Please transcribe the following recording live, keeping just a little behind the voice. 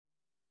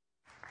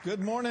Good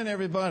morning,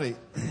 everybody.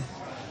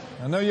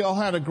 I know you all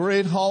had a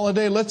great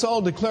holiday. Let's all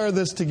declare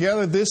this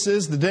together. This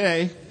is the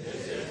day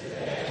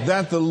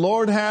that the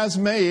Lord has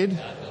made.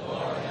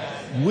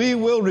 We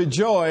will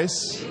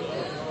rejoice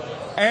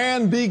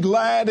and be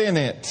glad in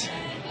it.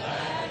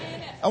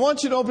 I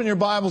want you to open your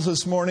Bibles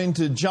this morning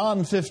to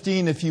John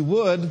 15, if you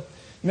would.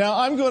 Now,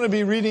 I'm going to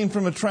be reading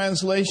from a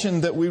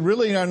translation that we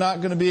really are not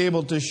going to be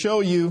able to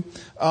show you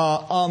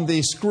on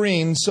the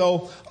screen.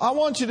 So I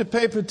want you to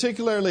pay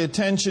particularly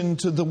attention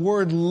to the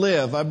word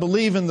live. I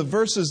believe in the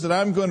verses that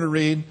I'm going to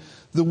read,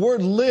 the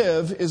word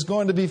live is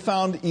going to be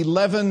found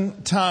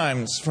 11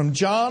 times from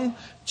John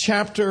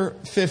chapter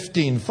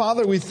 15.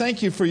 Father, we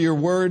thank you for your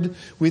word.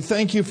 We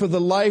thank you for the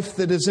life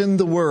that is in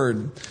the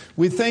word.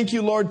 We thank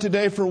you, Lord,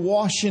 today for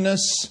washing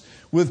us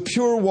with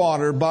pure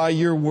water by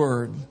your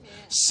word.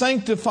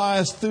 Sanctify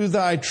us through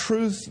thy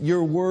truth.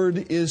 Your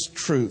word is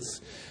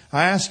truth.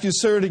 I ask you,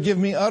 sir, to give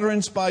me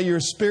utterance by your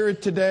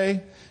Spirit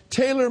today.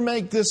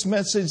 Tailor-make this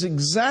message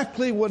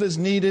exactly what is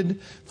needed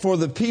for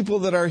the people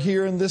that are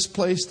here in this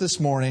place this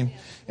morning.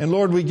 And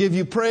Lord, we give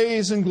you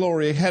praise and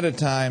glory ahead of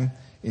time.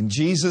 In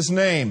Jesus'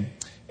 name,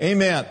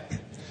 amen.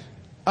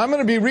 I'm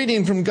going to be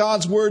reading from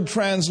God's Word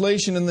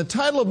translation, and the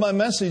title of my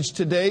message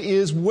today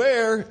is,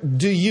 Where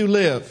Do You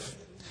Live?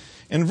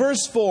 In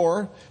verse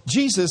 4,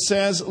 Jesus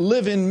says,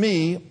 live in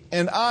me,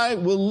 and I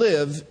will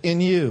live in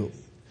you.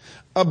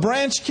 A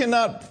branch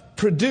cannot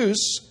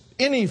produce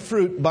any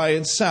fruit by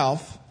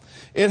itself.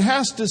 It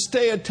has to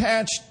stay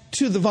attached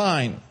to the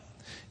vine.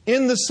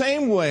 In the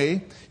same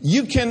way,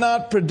 you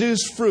cannot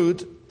produce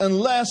fruit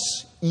unless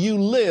you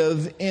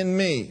live in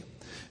me.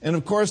 And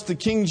of course, the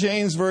King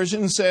James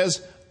Version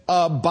says,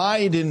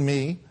 abide in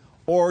me,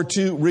 or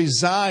to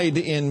reside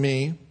in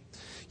me.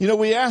 You know,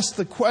 we ask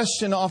the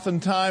question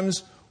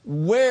oftentimes,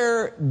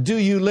 where do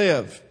you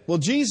live? Well,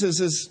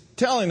 Jesus is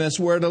telling us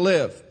where to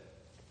live.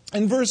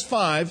 In verse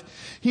 5,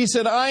 he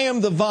said, I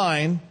am the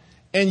vine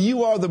and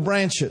you are the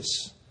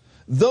branches.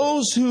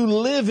 Those who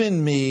live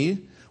in me,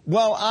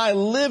 while I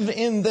live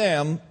in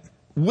them,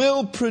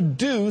 will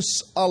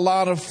produce a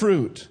lot of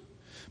fruit.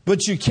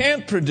 But you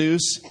can't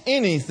produce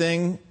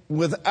anything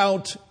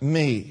without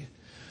me.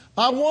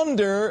 I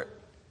wonder,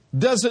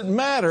 does it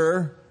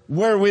matter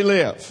where we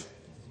live?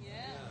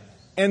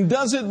 And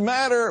does it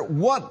matter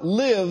what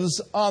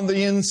lives on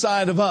the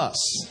inside of us?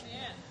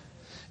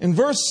 In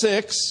verse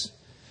 6,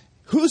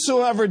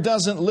 whosoever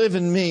doesn't live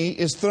in me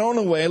is thrown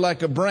away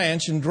like a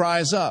branch and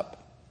dries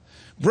up.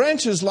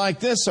 Branches like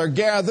this are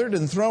gathered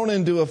and thrown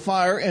into a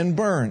fire and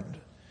burned.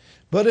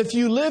 But if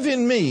you live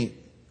in me,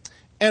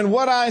 and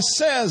what I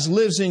says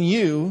lives in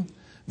you,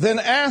 then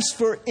ask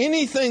for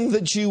anything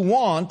that you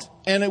want,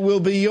 and it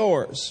will be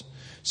yours.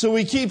 So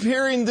we keep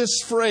hearing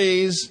this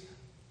phrase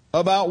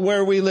about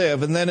where we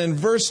live. And then in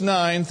verse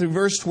 9 through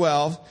verse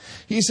 12,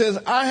 he says,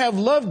 I have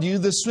loved you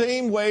the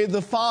same way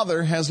the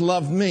Father has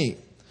loved me.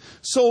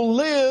 So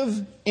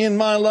live in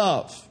my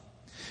love.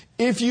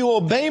 If you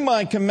obey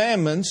my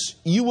commandments,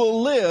 you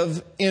will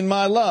live in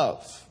my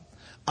love.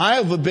 I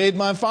have obeyed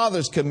my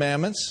Father's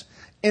commandments,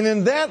 and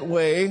in that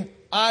way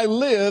I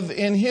live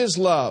in his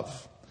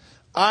love.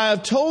 I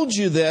have told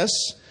you this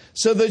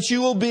so that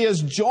you will be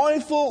as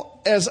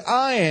joyful as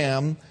I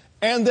am,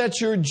 and that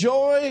your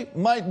joy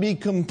might be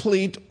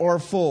complete or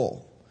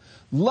full.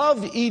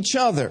 Love each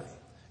other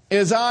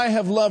as I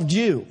have loved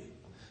you.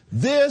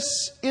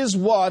 This is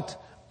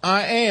what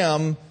I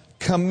am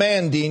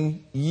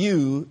commanding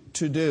you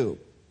to do.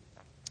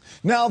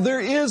 Now, there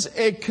is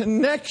a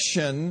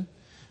connection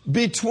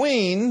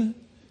between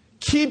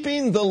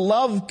keeping the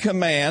love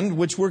command,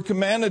 which we're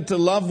commanded to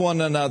love one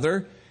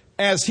another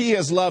as he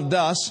has loved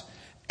us,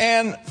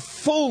 and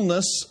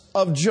fullness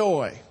of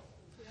joy.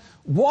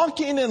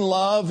 Walking in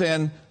love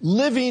and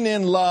living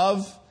in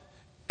love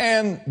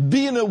and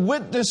being a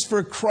witness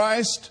for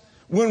Christ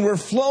when we're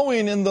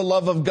flowing in the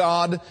love of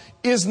God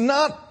is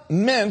not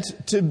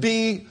meant to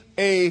be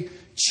a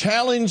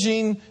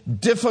challenging,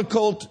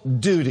 difficult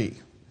duty.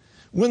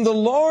 When the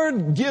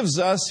Lord gives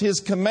us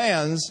his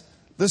commands,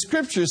 the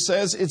Scripture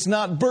says it's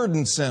not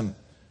burdensome,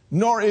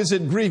 nor is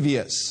it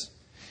grievous.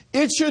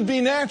 It should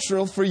be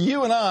natural for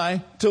you and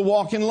I to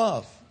walk in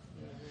love.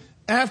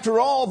 After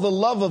all, the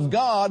love of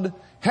God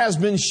has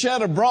been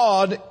shed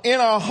abroad in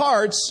our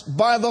hearts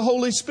by the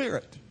Holy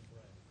Spirit.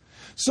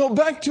 So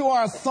back to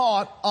our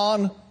thought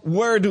on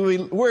where do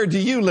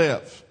you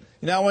live?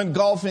 You know, I went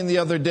golfing the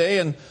other day,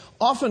 and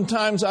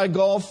oftentimes I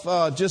golf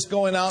just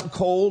going out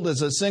cold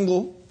as a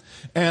single,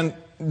 and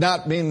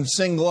not being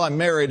single, I'm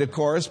married, of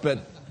course, but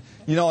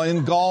you know,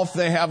 in golf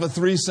they have a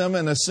threesome,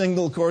 and a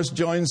single, of course,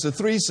 joins the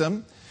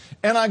threesome.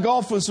 And I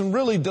golf with some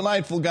really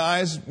delightful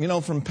guys, you know,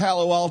 from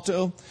Palo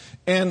Alto.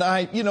 And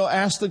I,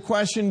 asked the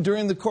question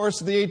during the course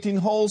of the 18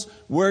 holes,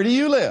 where do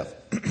you live?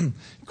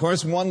 Of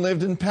course, one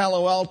lived in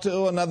Palo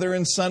Alto, another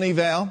in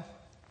Sunnyvale.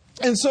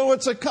 And so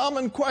it's a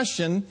common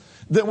question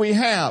that we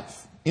have.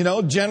 You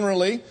know,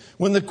 generally,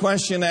 when the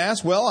question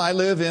asks, well, I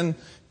live in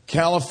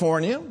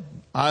California,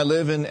 I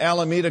live in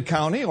Alameda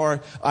County,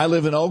 or I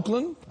live in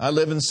Oakland, I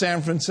live in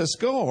San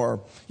Francisco,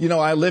 or,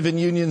 I live in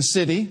Union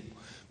City.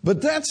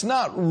 But that's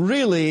not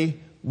really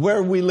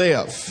where we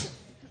live.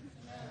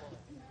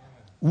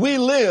 We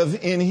live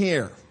in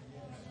here.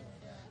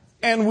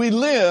 And we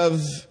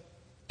live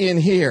in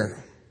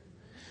here.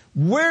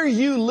 Where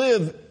you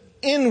live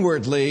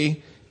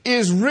inwardly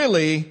is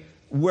really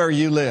where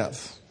you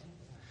live.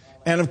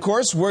 And of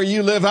course, where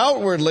you live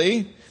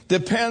outwardly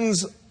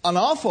depends an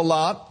awful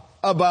lot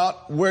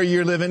about where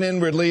you're living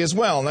inwardly as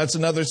well. And that's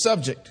another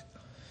subject.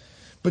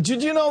 But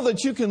did you know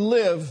that you can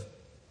live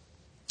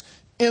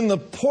in the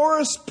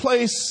poorest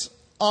place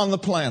on the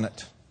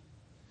planet?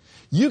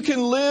 You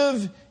can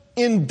live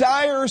in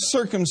dire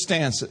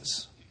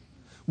circumstances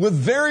with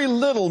very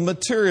little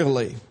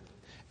materially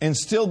and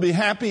still be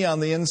happy on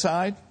the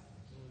inside.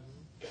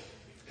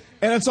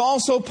 And it's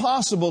also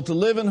possible to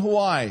live in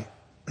Hawaii.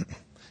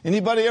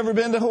 Anybody ever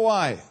been to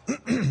Hawaii?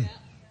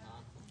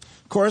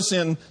 Of course,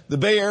 in the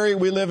Bay Area,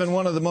 we live in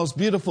one of the most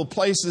beautiful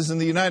places in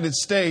the United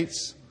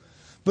States.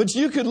 But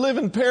you could live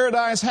in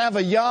paradise, have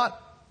a yacht,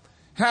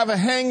 have a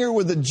hangar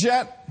with a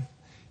jet,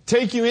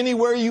 take you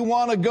anywhere you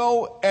want to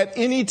go at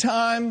any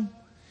time,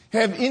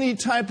 have any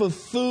type of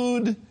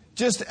food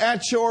just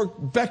at your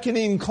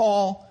beckoning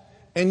call,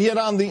 and yet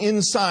on the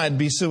inside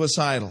be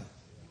suicidal.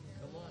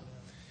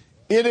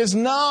 It is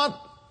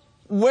not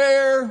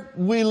where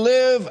we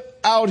live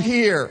out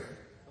here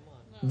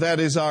that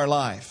is our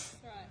life.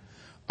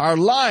 Our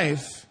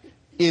life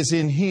is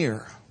in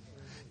here.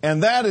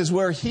 And that is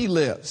where He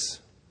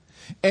lives.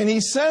 And He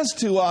says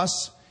to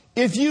us,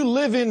 if you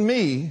live in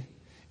me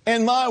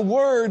and my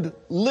word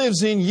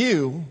lives in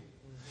you,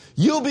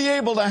 you'll be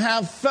able to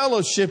have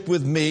fellowship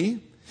with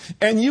me,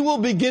 and you will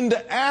begin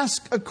to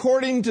ask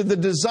according to the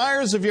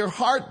desires of your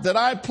heart that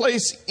I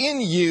place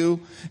in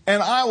you,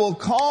 and I will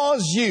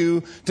cause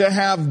you to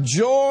have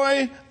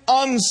joy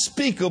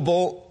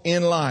unspeakable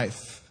in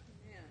life.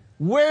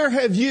 Where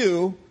have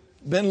you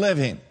been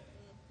living?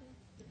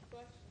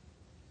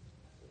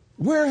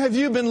 Where have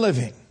you been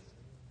living?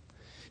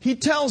 He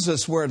tells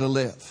us where to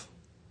live.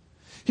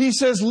 He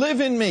says,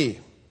 live in me,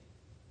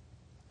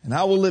 and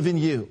I will live in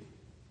you.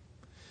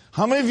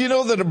 How many of you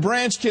know that a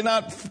branch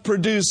cannot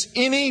produce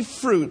any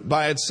fruit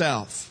by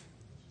itself?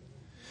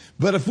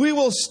 But if we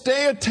will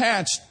stay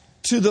attached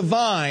to the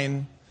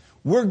vine,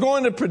 we're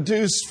going to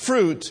produce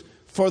fruit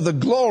for the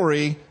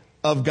glory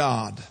of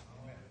God.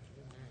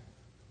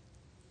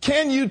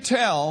 Can you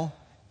tell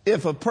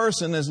if a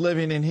person is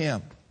living in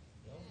Him?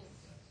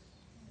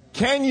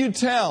 Can you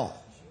tell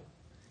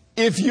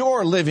if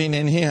you're living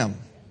in Him?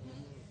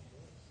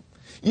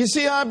 You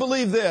see, I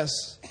believe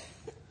this,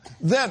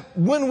 that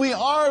when we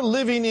are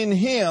living in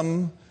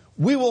Him,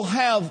 we will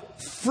have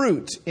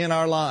fruit in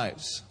our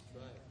lives.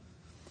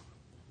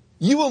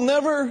 You will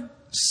never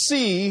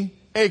see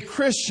a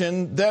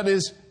Christian that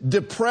is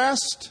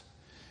depressed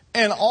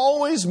and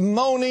always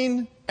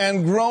moaning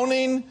and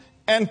groaning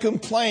and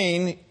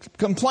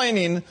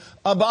complaining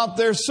about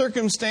their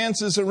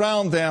circumstances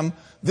around them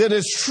that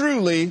is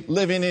truly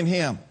living in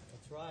Him.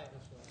 That's right.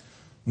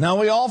 Now,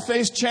 we all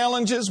face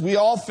challenges. We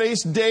all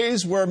face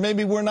days where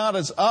maybe we're not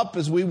as up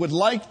as we would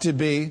like to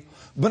be.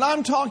 But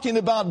I'm talking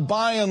about,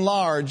 by and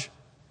large,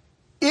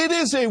 it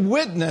is a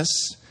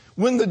witness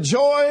when the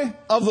joy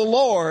of the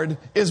Lord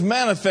is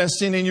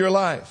manifesting in your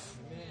life.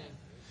 Amen.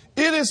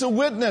 It is a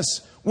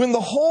witness when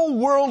the whole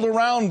world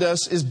around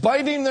us is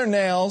biting their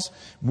nails,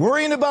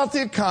 worrying about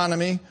the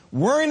economy,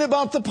 worrying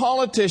about the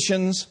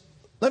politicians.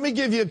 Let me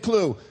give you a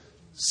clue.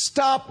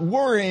 Stop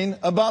worrying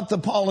about the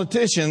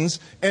politicians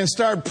and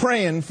start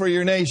praying for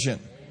your nation.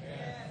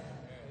 Amen.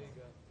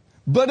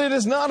 But it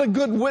is not a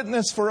good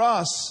witness for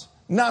us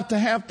not to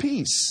have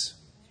peace.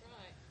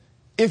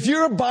 If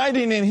you're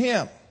abiding in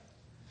Him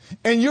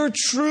and you're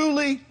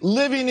truly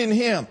living in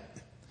Him,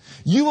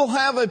 you will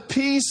have a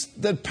peace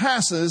that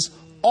passes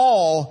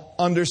all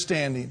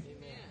understanding.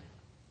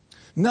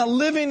 Now,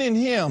 living in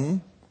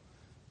Him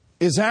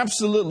is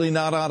absolutely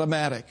not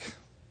automatic.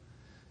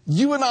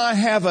 You and I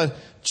have a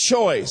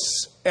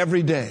choice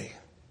every day.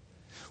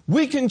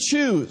 We can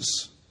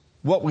choose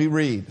what we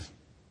read.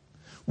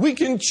 We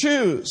can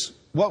choose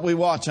what we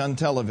watch on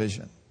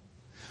television.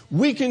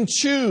 We can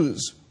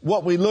choose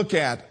what we look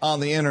at on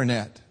the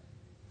internet.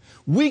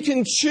 We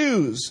can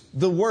choose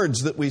the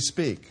words that we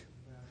speak.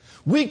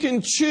 We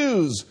can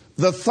choose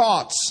the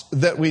thoughts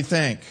that we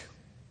think.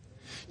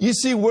 You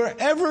see,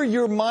 wherever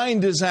your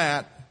mind is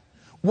at,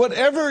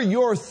 whatever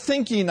you're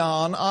thinking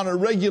on a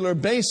regular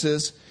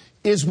basis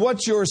is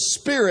what your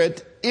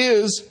spirit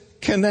is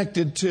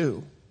connected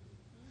to.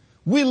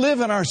 We live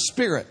in our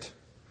spirit.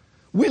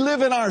 We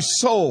live in our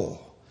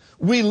soul.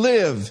 We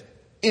live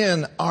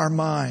in our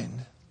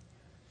mind.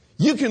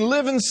 You can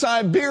live in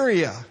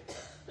Siberia,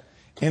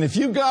 and if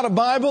you've got a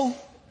Bible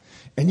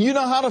and you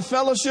know how to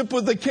fellowship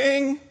with the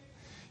King,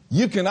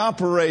 you can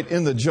operate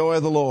in the joy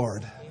of the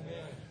Lord. Amen.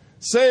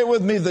 Say it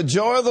with me, the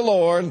joy of the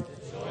Lord,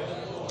 The joy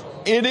of the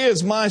Lord. it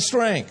is my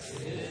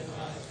strength. It is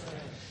my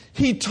strength.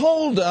 He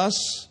told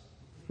us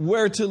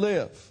where to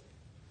live.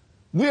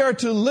 We are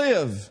to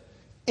live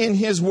in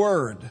His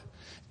Word,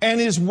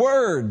 and His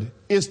Word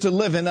is to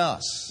live in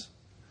us.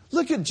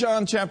 Look at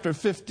John chapter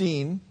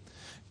 15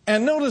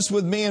 And notice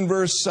with me in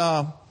verse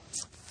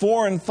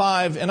 4 and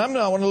 5, and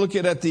I want to look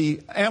at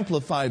the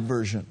Amplified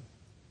Version.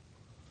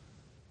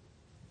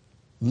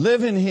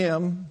 Live in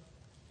Him,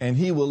 and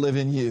He will live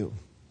in you.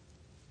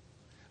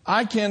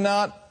 I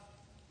cannot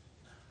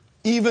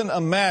even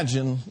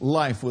imagine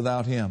life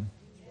without Him.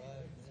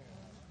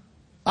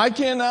 I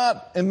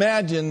cannot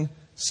imagine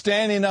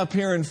standing up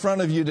here in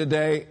front of you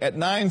today at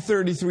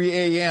 9:33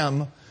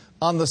 a.m.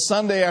 on the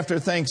Sunday after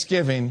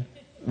Thanksgiving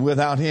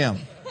without Him.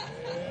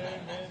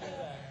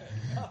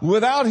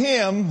 Without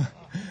Him,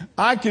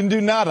 I can do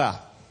nada.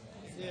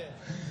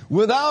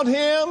 Without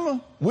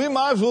Him, we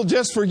might as well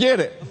just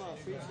forget it.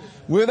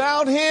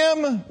 Without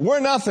Him, we're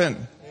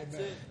nothing.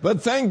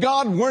 But thank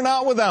God we're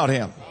not without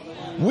Him.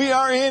 We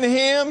are in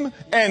Him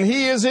and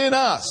He is in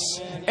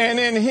us. And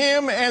in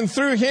Him and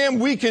through Him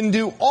we can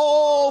do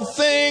all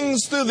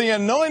things through the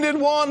Anointed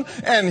One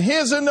and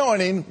His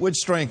anointing which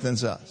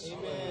strengthens us.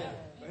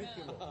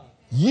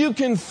 You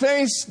can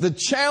face the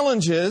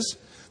challenges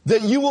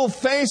that you will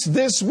face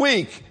this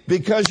week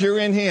because you're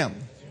in Him.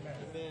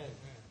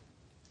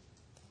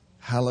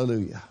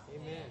 Hallelujah.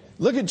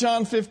 Look at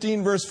John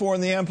 15 verse 4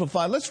 in the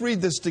Amplified. Let's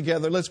read this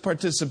together. Let's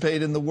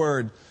participate in the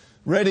Word.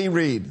 Ready,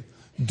 read.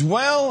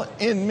 Dwell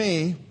in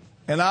me,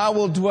 and I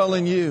will dwell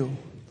in you.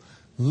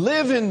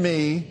 Live in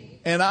me,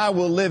 and I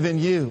will live in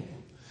you.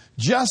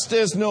 Just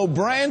as no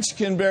branch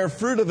can bear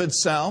fruit of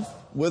itself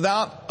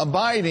without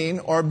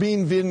abiding or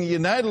being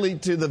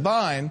united to the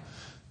vine,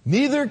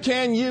 neither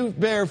can you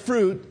bear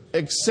fruit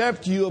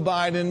except you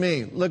abide in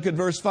me. Look at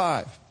verse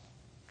 5.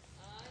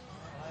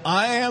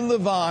 I am the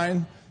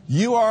vine,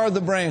 you are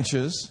the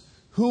branches.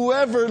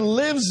 Whoever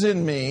lives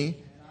in me,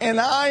 and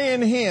I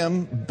in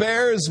him,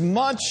 bears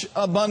much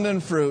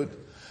abundant fruit.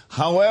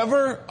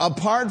 However,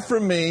 apart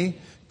from me,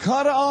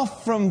 cut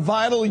off from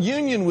vital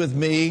union with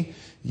me,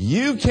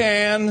 you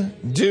can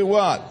do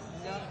what?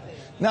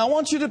 Now, I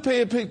want you to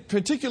pay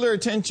particular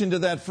attention to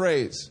that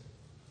phrase.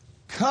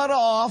 Cut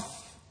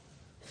off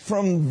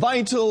from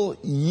vital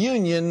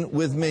union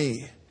with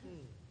me.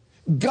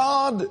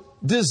 God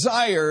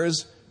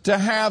desires to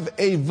have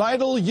a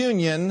vital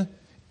union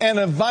and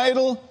a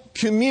vital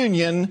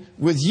communion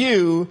with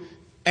you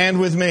and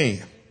with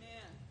me.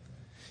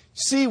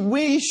 See,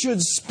 we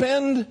should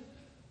spend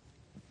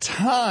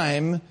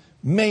time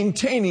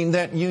maintaining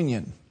that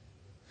union.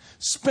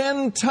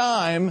 Spend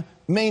time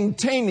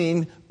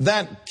maintaining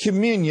that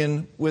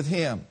communion with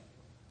Him.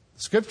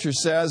 Scripture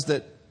says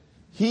that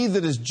he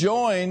that is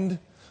joined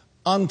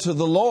unto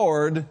the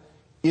Lord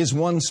is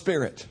one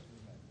spirit.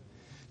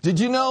 Did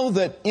you know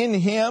that in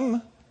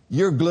Him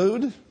you're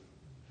glued?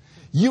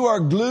 You are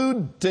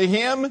glued to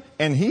Him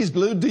and He's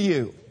glued to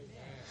you.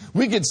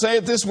 We could say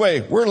it this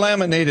way, we're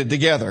laminated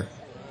together.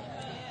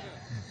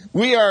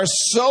 We are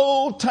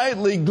so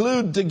tightly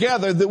glued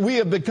together that we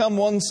have become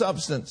one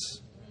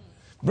substance.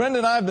 Brenda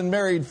and I have been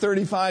married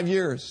 35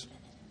 years.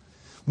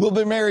 We'll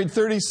be married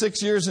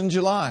 36 years in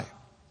July.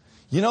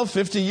 You know,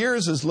 50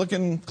 years is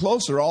looking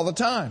closer all the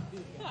time.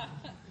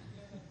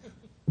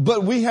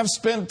 But we have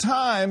spent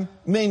time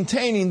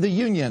maintaining the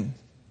union.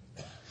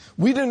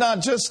 We do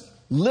not just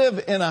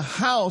live in a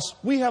house,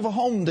 we have a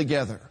home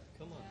together.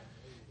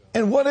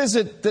 And what is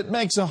it that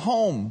makes a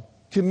home?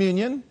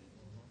 Communion,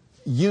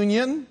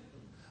 union,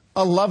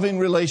 a loving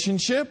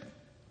relationship,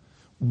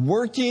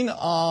 working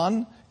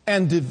on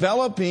and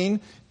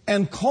developing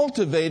and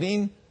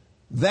cultivating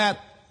that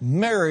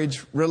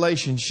marriage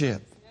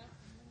relationship.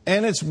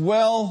 And it's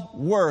well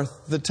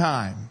worth the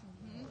time.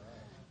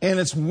 And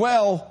it's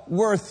well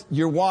worth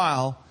your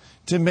while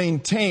to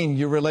maintain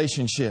your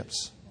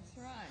relationships.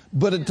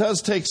 But it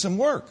does take some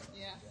work.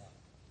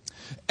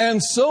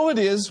 And so it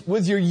is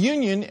with your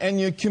union and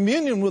your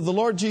communion with the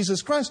Lord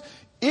Jesus Christ.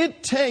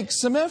 It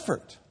takes some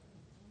effort.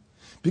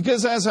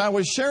 Because as I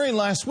was sharing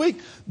last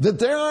week, that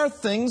there are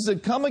things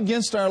that come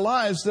against our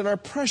lives that are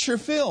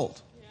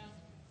pressure-filled.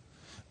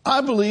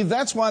 I believe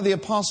that's why the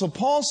Apostle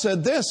Paul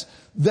said this,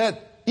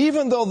 that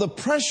even though the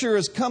pressure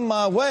has come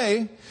my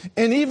way,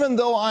 and even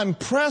though I'm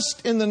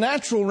pressed in the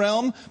natural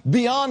realm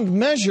beyond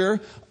measure,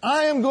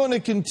 I am going to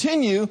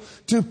continue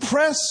to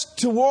press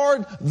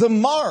toward the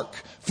mark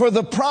for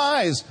the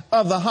prize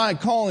of the high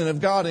calling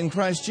of God in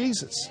Christ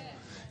Jesus.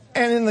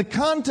 And in the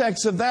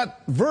context of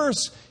that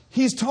verse,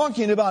 he's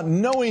talking about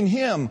knowing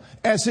Him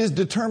as His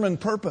determined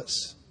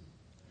purpose.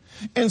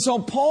 And so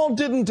Paul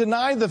didn't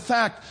deny the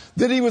fact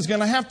that he was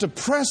going to have to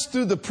press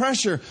through the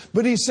pressure,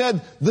 but he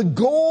said the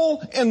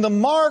goal and the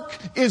mark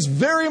is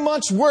very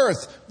much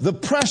worth the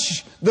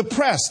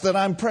press that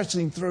I'm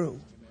pressing through.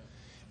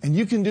 And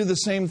you can do the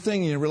same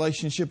thing in your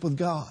relationship with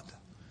God.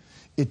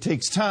 It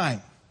takes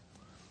time.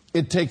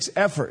 It takes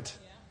effort.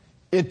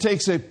 It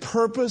takes a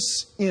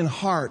purpose in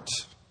heart.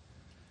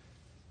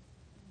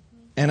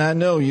 And I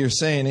know you're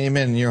saying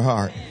amen in your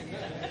heart.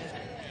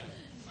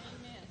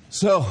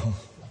 So,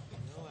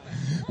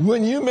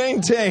 when you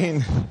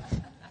maintain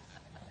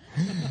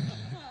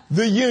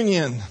the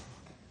union,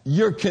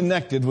 you're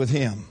connected with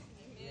Him.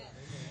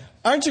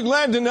 Aren't you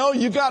glad to know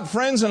you got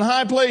friends in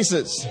high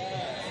places?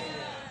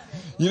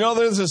 You know,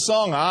 there's a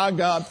song, I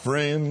got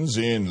friends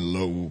in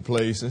low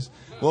places.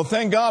 Well,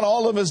 thank God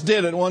all of us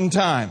did at one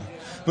time.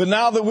 But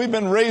now that we've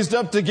been raised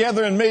up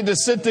together and made to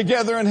sit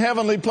together in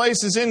heavenly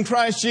places in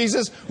Christ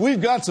Jesus,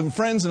 we've got some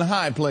friends in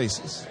high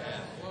places.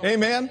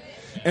 Amen?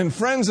 And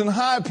friends in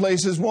high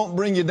places won't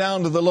bring you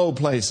down to the low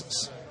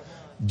places.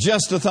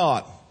 Just a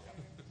thought.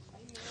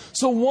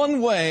 So one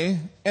way,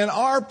 and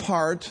our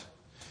part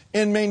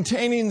in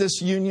maintaining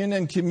this union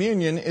and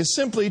communion, is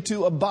simply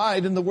to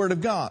abide in the Word of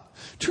God.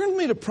 Turn with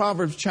me to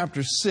Proverbs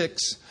chapter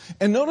 6,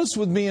 and notice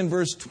with me in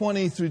verse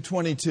 20 through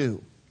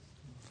 22.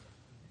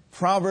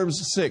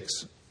 Proverbs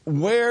 6.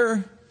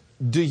 Where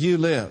do you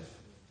live?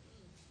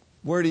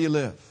 Where do you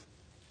live?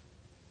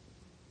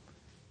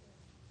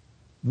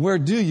 Where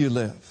do you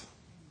live?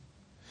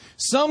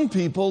 Some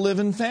people live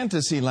in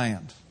fantasy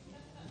land.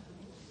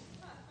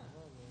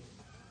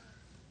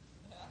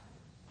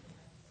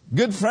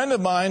 Good friend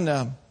of mine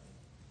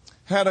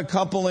had a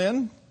couple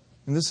in,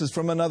 and this is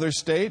from another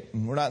state,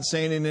 and we're not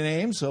saying any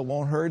names, so it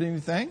won't hurt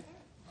anything.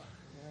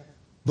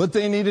 But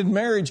they needed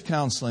marriage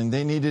counseling.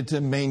 They needed to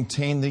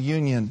maintain the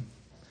union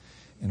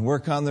and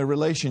work on their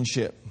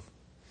relationship.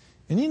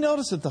 And he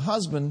noticed that the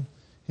husband,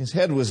 his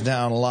head was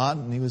down a lot,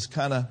 and he was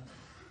kind of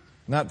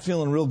not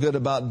feeling real good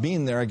about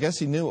being there. I guess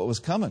he knew what was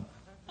coming.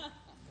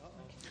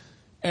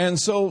 And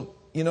so,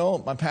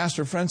 my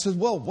pastor friend says,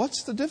 well,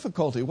 what's the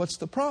difficulty? What's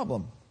the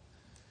problem?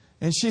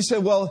 And she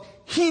said, well,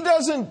 he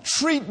doesn't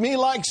treat me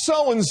like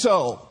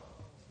so-and-so.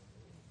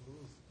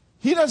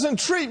 He doesn't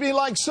treat me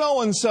like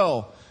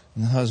so-and-so.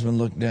 And the husband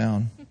looked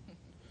down.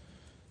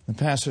 The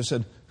pastor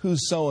said,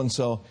 who's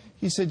so-and-so?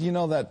 He said,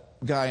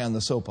 that guy on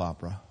the soap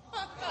opera.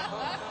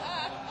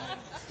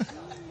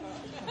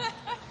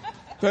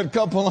 That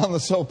couple on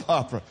the soap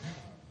opera.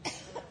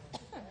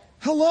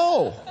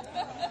 Hello.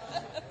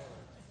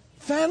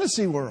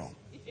 Fantasy world.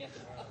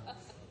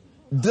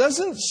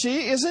 Isn't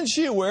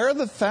she aware of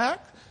the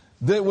fact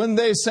that when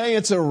they say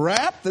it's a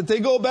wrap, that they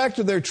go back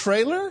to their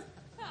trailer?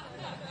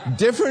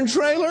 Different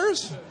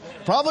trailers?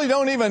 Probably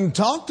don't even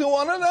talk to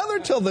one another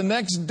till the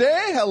next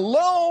day.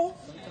 Hello.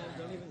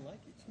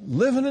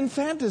 Living in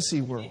fantasy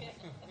world.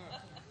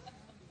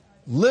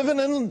 Living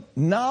in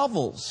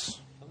novels.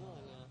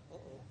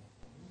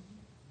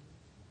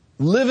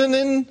 Living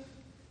in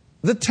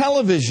the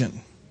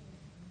television.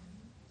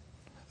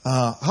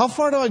 How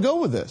far do I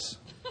go with this?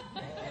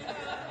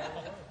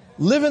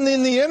 Living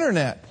in the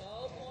internet.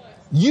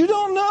 You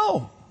don't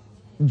know.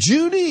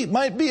 Judy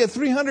might be a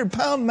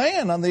 300-pound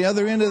man on the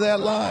other end of that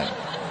line.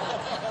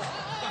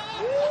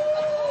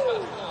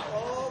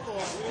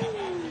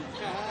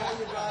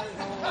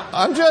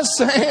 I'm just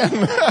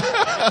saying.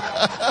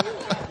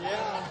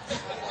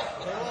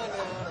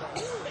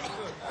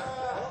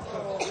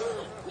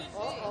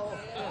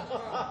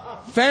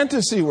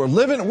 Fantasy world.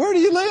 Living. Where do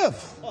you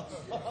live?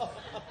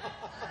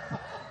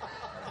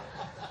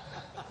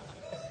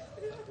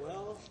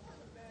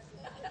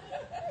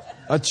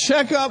 A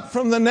checkup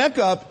from the neck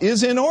up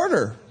is in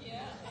order.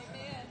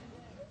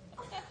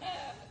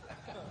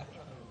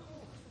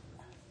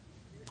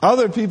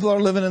 Other people are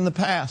living in the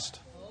past.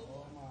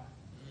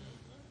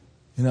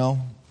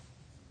 Man,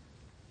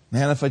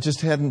 if I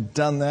just hadn't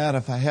done that,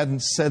 if I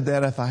hadn't said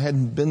that, if I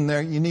hadn't been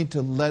there, you need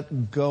to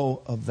let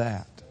go of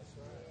that.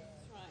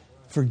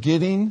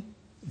 Forgetting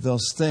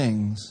those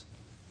things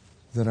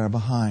that are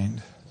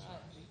behind.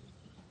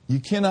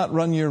 You cannot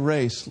run your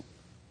race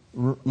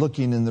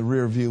looking in the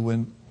rear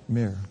view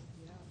mirror.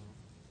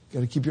 You've got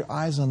to keep your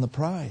eyes on the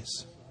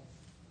prize.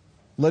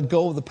 Let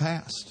go of the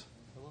past.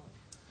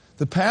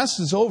 The past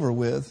is over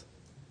with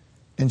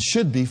and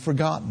should be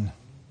forgotten.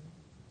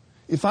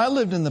 If I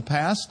lived in the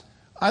past,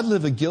 I'd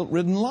live a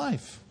guilt-ridden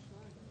life.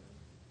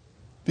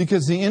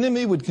 Because the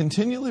enemy would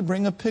continually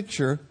bring a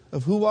picture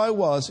of who I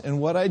was and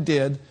what I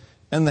did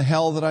and the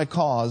hell that I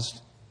caused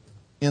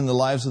in the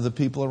lives of the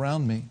people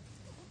around me.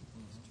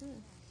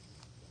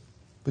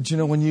 But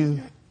when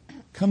you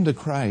come to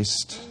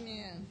Christ,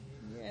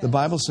 the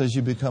Bible says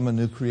you become a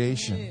new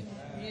creation.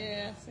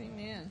 Yes,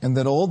 amen. And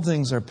that old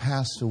things are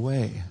passed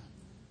away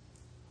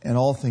and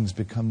all things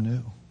become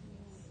new.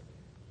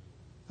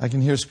 I can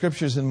hear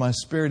scriptures in my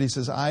spirit. He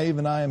says, I,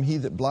 even I, am he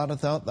that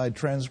blotteth out thy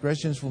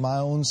transgressions for my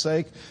own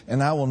sake,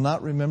 and I will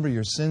not remember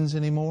your sins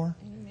anymore.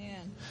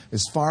 Amen.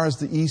 As far as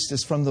the east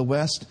is from the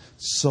west,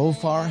 so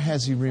far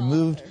has he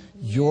removed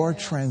your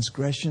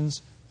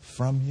transgressions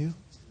from you.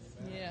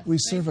 Yeah. We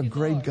serve a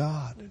great Lord.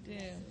 God. We do.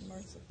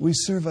 Merciful. We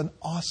serve an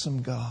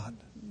awesome God.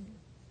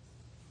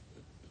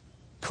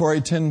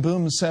 Corrie ten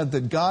Boom said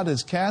that God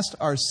has cast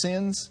our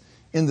sins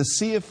in the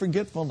sea of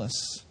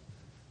forgetfulness.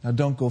 Now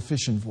don't go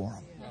fishing for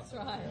them. That's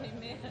right.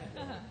 Amen.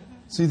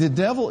 See, the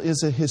devil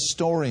is a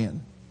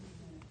historian.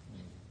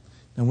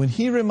 And when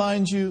he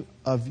reminds you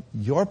of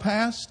your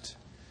past,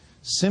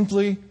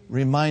 simply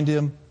remind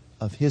him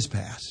of his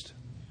past.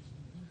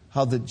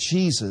 How that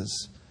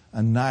Jesus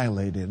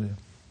annihilated it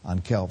on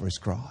Calvary's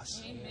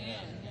cross. Amen.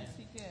 Yes,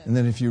 he did. And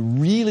then if you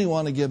really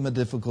want to give him a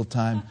difficult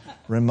time,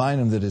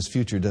 remind him that his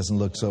future doesn't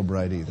look so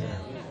bright either. No,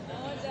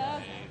 it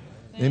does.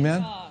 Thank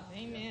Amen? God.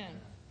 Amen.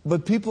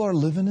 But people are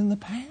living in the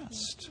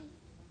past.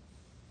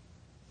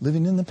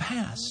 living in the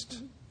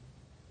past.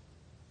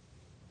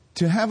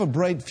 To have a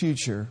bright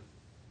future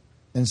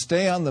and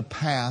stay on the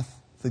path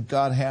that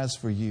God has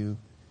for you,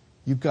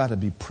 you've got to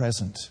be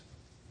present.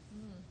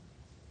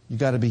 You've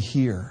got to be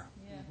here.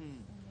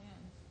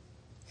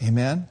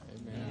 Amen?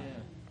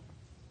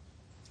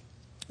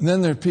 And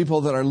then there are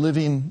people that are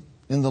living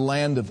in the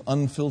land of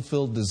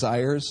unfulfilled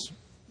desires.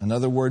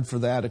 Another word for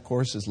that, of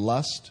course, is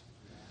lust.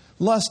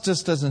 Lust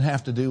just doesn't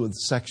have to do with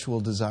sexual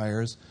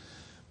desires,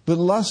 but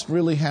lust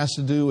really has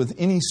to do with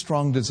any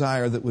strong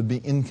desire that would be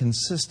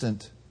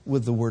inconsistent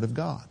with the Word of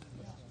God.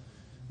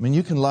 I mean,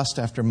 you can lust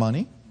after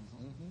money.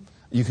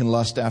 You can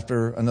lust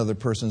after another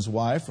person's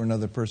wife or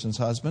another person's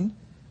husband.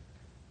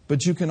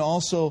 But you can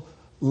also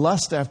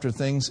lust after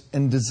things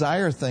and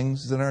desire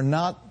things that are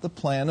not the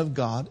plan of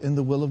God and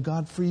the will of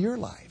God for your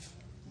life.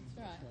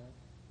 That's right.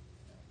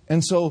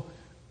 And so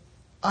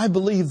I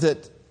believe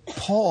that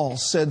Paul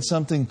said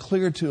something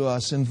clear to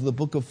us in the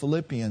book of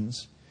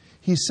Philippians.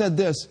 He said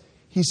this.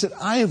 He said,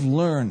 I have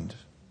learned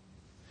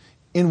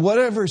in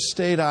whatever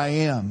state I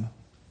am,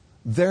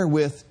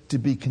 therewith to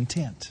be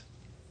content.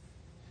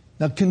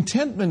 Now,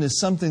 contentment is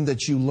something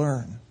that you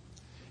learn.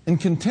 And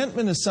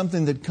contentment is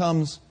something that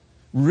comes,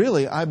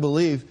 really, I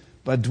believe,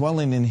 by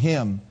dwelling in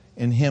Him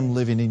and Him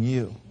living in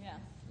you. Yeah.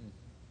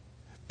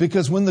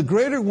 Because when the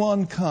Greater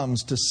One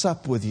comes to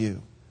sup with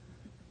you,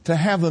 to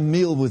have a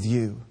meal with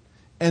you,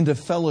 and to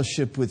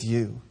fellowship with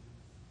you,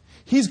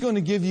 He's going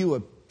to give you a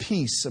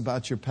peace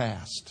about your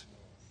past.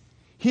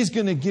 He's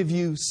going to give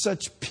you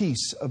such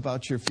peace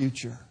about your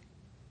future.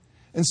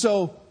 And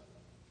so,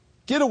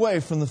 get away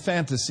from the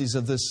fantasies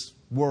of this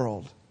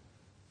world.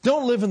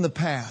 Don't live in the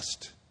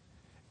past.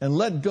 And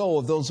let go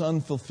of those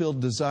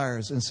unfulfilled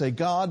desires and say,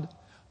 God,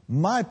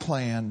 my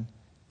plan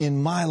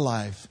in my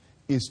life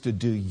is to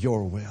do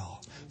your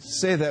will.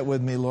 Say that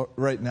with me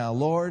right now.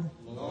 Lord,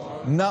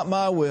 not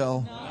my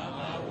will,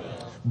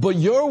 but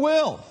your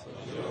will.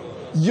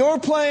 Your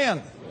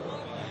plan.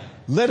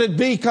 Let it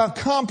be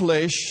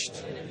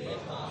accomplished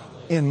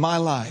in my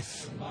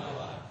life.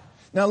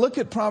 Now look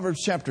at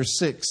Proverbs chapter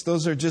 6.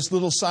 Those are just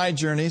little side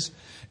journeys.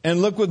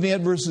 And look with me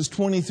at verses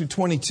 20 through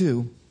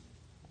 22.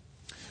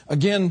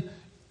 Again,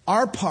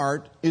 our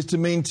part is to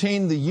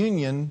maintain the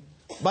union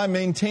by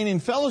maintaining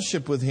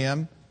fellowship with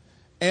Him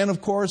and,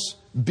 of course,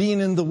 being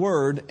in the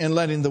Word and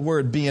letting the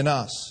Word be in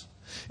us.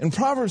 In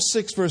Proverbs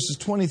 6, verses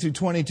 20 through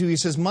 22, he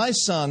says, My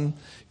son,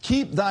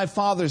 keep thy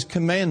father's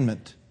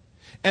commandment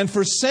and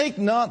forsake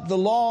not the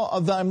law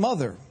of thy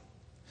mother.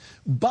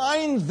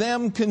 Bind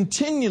them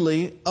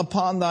continually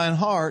upon thine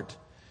heart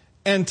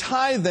and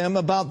tie them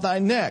about thy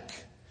neck.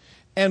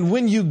 And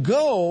when you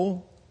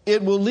go,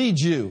 it will lead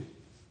you.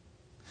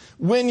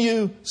 When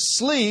you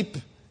sleep,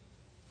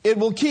 it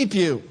will keep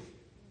you.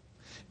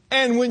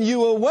 And when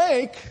you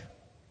awake,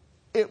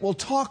 it will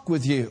talk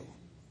with you.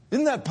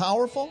 Isn't that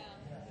powerful?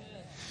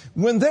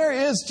 When there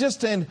is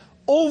just an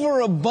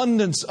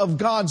overabundance of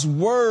God's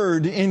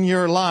Word in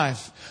your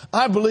life,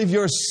 I believe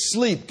your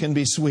sleep can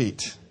be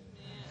sweet.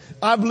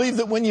 I believe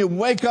that when you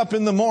wake up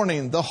in the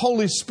morning, the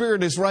Holy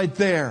Spirit is right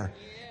there.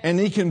 And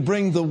He can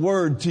bring the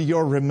Word to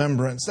your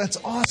remembrance. That's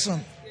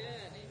awesome.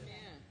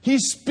 He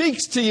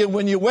speaks to you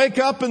when you wake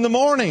up in the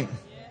morning.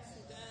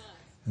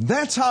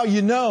 That's how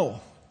you know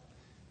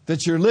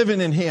that you're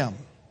living in Him.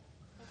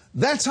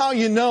 That's how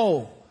you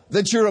know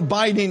that you're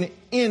abiding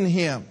in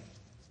Him.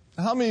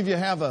 How many of you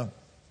have a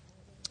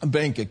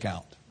bank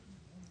account?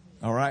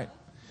 All right.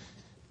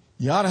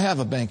 You ought to have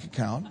a bank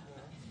account.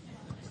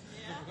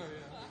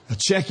 A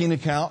checking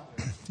account.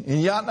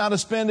 And you ought not to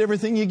spend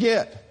everything you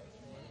get.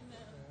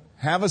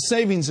 Have a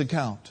savings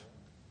account.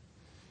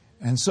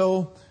 And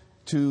so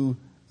to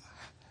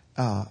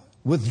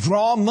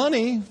withdraw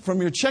money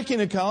from your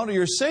checking account or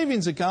your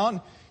savings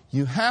account,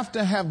 you have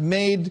to have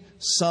made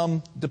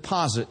some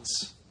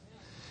deposits.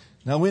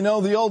 Now we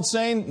know the old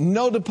saying,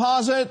 no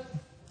deposit.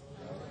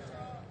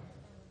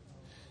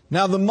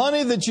 Now the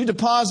money that you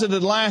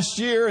deposited last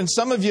year and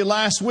some of you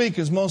last week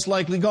is most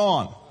likely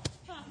gone.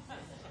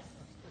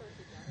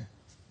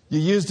 You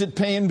used it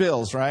paying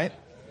bills, right?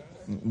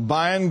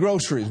 Buying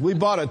groceries. We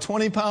bought a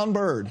 20-pound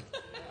bird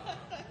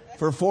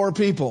for 4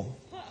 people.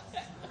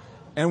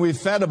 And we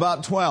fed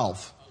about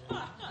 12.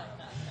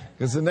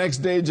 Because the next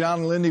day, John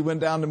and Lindy went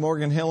down to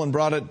Morgan Hill and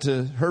brought it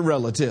to her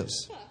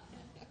relatives.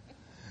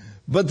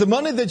 But the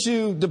money that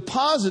you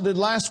deposited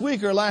last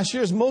week or last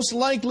year is most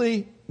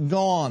likely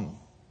gone.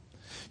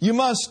 You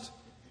must,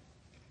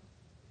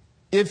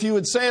 if you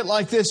would say it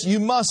like this, you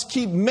must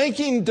keep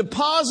making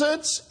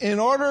deposits in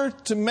order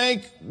to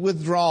make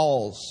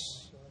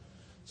withdrawals.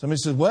 Somebody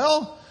says,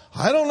 well,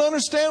 I don't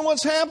understand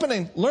what's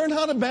happening. Learn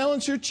how to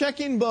balance your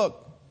checking book.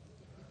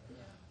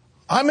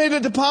 I made a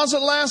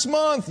deposit last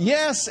month.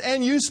 Yes,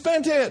 and you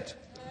spent it.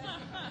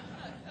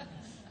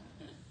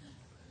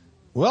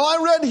 Well,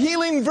 I read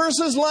healing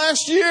verses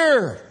last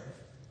year.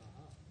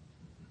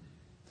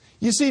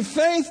 You see,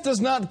 faith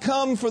does not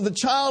come for the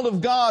child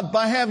of God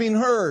by having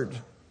heard.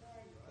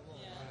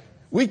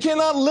 We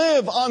cannot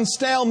live on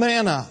stale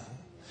manna.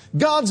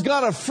 God's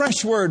got a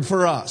fresh word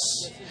for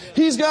us.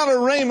 He's got a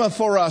rhema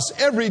for us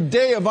every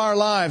day of our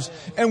lives.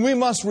 And we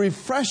must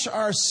refresh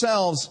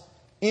ourselves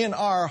in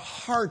our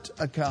heart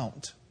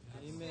account.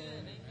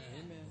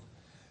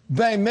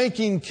 By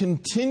making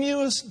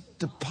continuous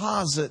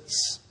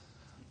deposits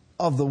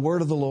of the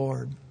word of the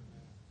Lord.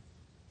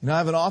 You know, I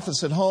have an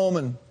office at home,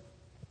 and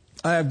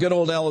I have good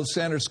old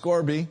Alexander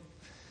Scorby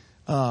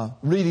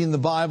reading the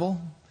Bible.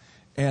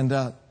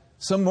 And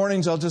some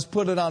mornings I'll just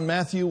put it on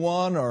Matthew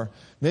 1 or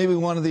maybe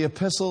one of the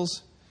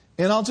epistles,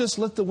 and I'll just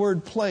let the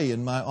word play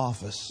in my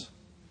office.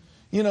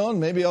 You know, and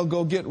maybe I'll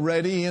go get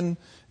ready and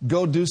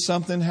go do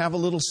something, have a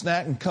little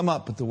snack, and come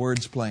up, but the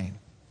word's playing.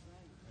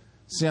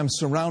 See, I'm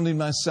surrounding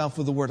myself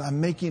with the word.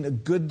 I'm making a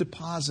good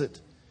deposit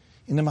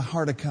into my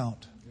heart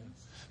account.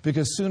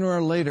 Because sooner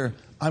or later,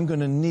 I'm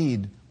going to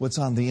need what's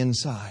on the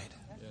inside.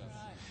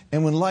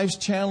 And when life's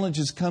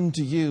challenges come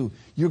to you,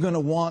 you're going to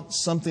want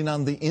something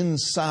on the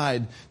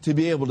inside to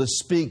be able to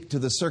speak to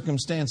the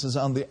circumstances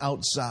on the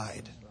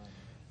outside.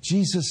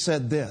 Jesus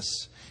said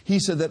this. He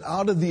said that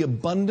out of the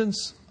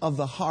abundance of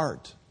the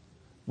heart,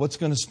 what's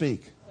going to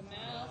speak?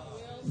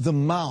 The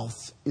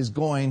mouth is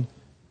going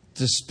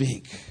to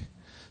speak.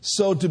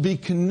 So to be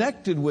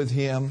connected with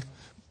Him,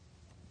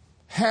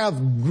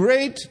 have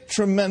great,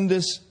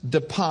 tremendous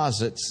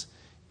deposits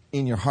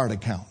in your heart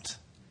account.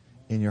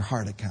 In your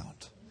heart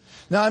account.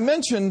 Now, I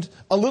mentioned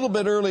a little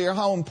bit earlier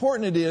how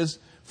important it is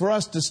for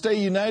us to stay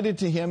united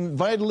to Him,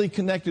 vitally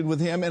connected with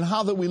Him, and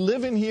how that we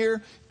live in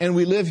here and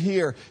we live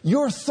here.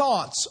 Your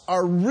thoughts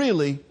are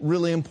really,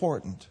 really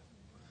important.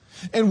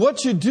 And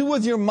what you do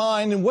with your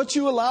mind and what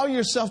you allow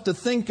yourself to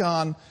think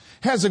on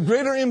has a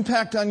greater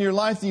impact on your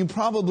life than you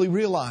probably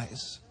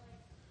realize.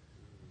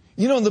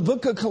 You know, in the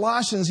book of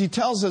Colossians, he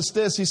tells us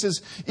this. He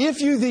says,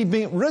 if you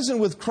be risen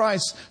with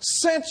Christ,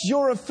 set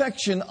your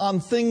affection on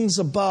things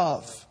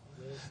above,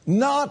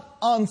 not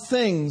on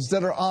things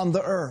that are on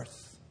the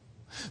earth.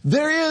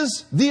 There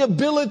is the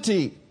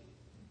ability,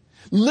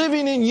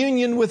 living in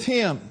union with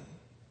Him,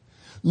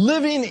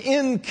 living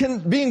in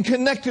being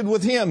connected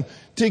with Him,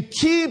 to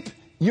keep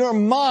your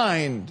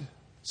mind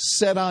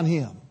set on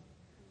Him.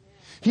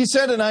 He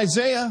said in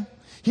Isaiah,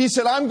 He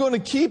said, I'm going to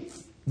keep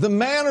the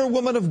man or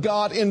woman of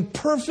God in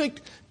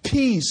perfect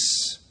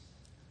peace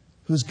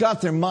who's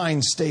got their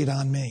mind stayed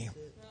on me.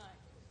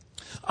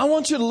 I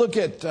want you to look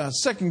at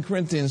 2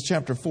 Corinthians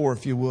chapter 4,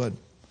 if you would.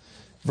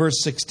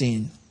 Verse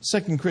 16.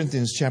 2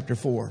 Corinthians chapter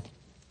 4.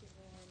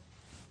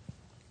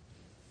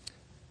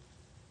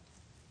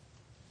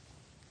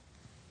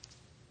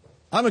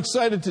 I'm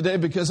excited today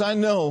because I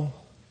know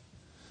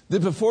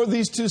that before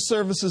these two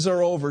services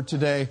are over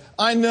today,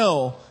 I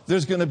know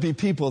there's going to be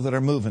people that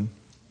are moving.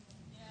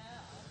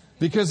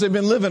 Because they've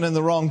been living in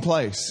the wrong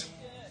place.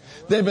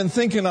 They've been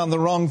thinking on the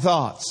wrong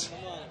thoughts.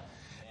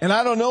 And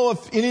I don't know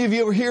if any of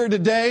you are here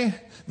today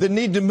that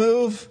need to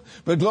move.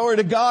 But glory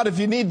to God, if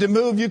you need to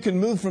move, you can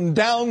move from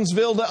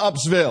Downsville to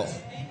Upsville.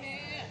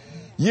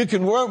 You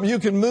can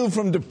move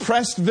from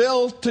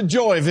Depressedville to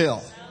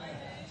Joyville.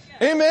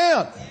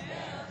 Amen.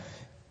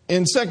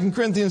 In 2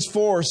 Corinthians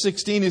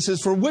 4:16, he says,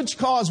 for which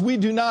cause we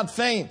do not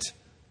faint,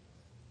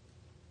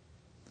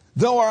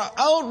 though our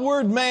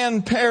outward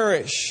man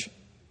perish,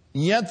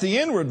 yet the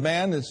inward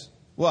man is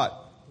what?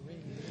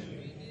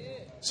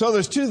 So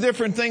there's two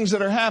different things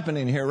that are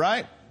happening here,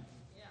 right?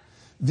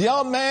 The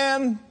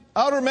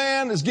outer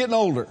man is getting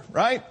older,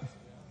 right?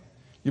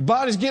 Your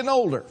body's getting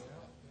older.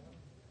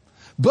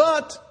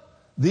 But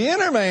the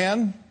inner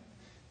man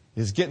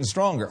is getting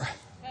stronger.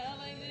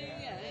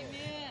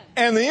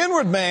 And the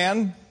inward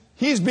man,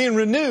 he's being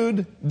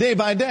renewed day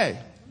by day.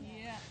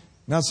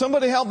 Now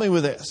somebody help me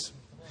with this.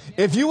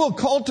 If you will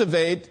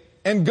cultivate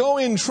and go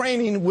in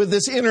training with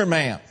this inner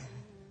man,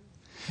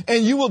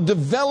 and you will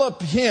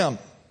develop him,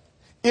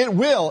 it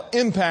will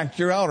impact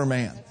your outer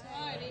man.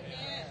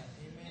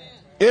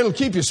 It'll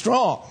keep you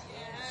strong.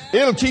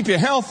 It'll keep you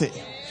healthy.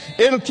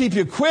 It'll keep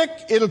you quick.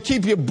 It'll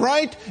keep you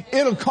bright.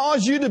 It'll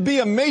cause you to be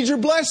a major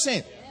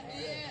blessing.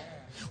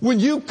 When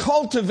you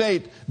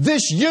cultivate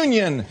this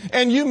union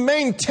and you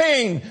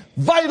maintain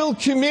vital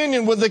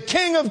communion with the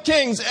King of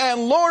Kings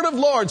and Lord of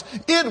Lords,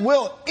 it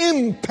will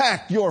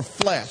impact your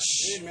flesh.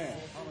 Amen.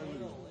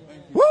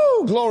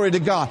 Woo! Glory to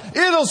God.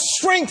 It'll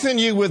strengthen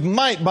you with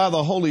might by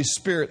the Holy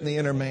Spirit in the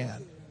inner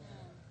man.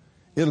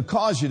 It'll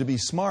cause you to be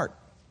smart.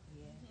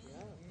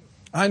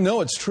 I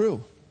know it's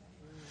true.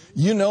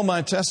 You know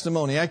my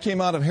testimony. I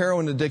came out of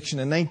heroin addiction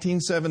in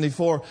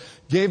 1974,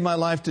 gave my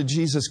life to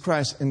Jesus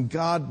Christ, and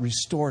God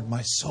restored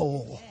my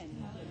soul.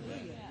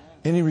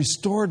 And He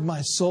restored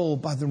my soul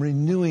by the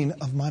renewing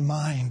of my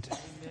mind.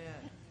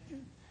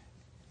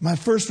 My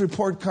first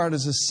report card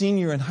as a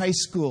senior in high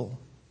school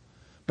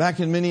back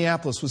in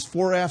Minneapolis was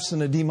 4 F's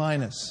and a D-.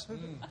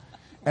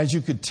 As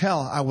you could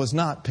tell, I was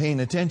not paying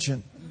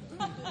attention.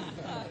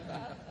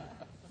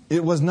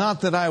 It was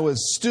not that I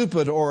was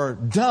stupid or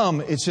dumb.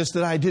 It's just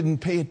that I didn't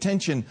pay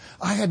attention.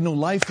 I had no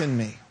life in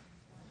me.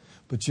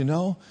 But you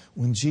know,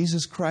 when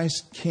Jesus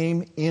Christ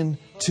came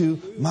into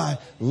my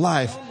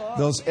life,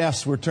 those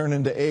F's were turned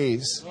into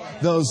A's.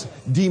 Those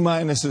D-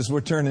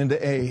 were turned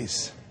into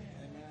A's.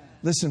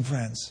 Listen,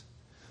 friends,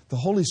 the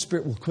Holy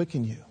Spirit will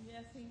quicken you.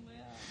 Yes, He will.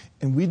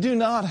 And we do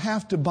not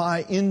have to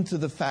buy into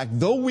the fact,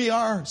 though we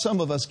are,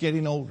 some of us,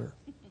 getting older.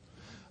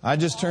 I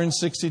just turned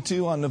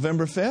 62 on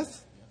November 5th.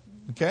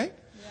 Okay?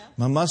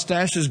 My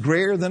mustache is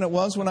grayer than it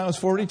was when I was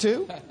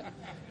 42.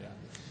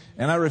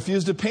 And I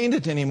refuse to paint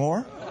it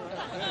anymore.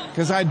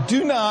 Because I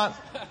do not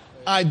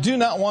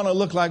want to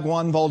look like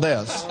Juan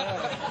Valdez.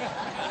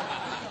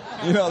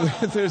 You know,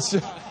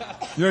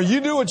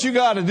 you do what you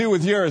got to do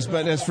with yours.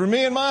 But as for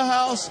me and my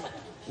house,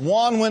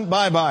 Juan went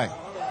bye-bye.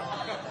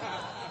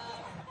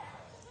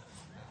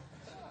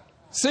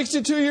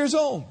 62 years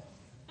old.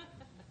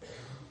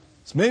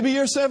 So maybe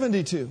you're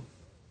 72.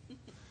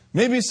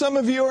 Maybe some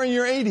of you are in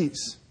your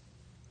 80s.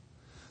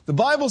 The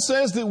Bible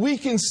says that we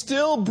can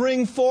still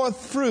bring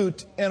forth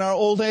fruit in our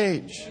old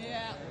age.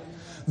 Yeah.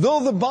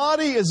 Though the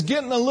body is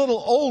getting a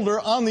little older,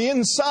 on the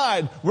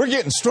inside, we're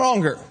getting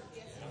stronger.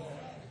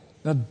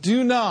 Now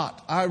do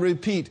not, I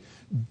repeat,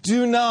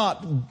 do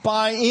not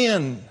buy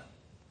in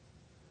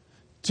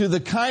to the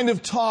kind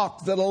of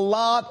talk that a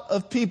lot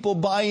of people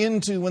buy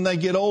into when they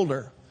get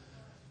older.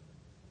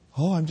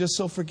 Oh, I'm just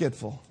so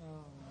forgetful.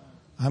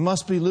 I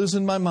must be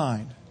losing my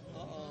mind.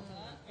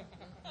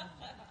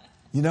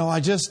 You know, I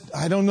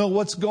don't know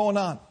what's going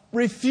on.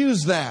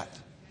 Refuse that.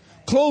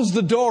 Close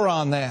the door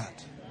on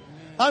that.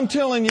 I'm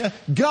telling you,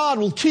 God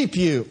will keep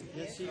you.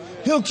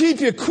 He'll keep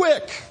you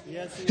quick.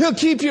 He'll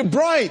keep you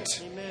bright.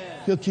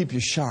 He'll keep you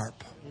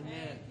sharp.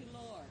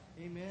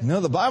 You know,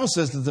 the Bible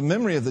says that the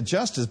memory of the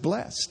just is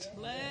blessed.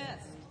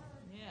 Blessed.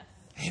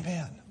 Yes.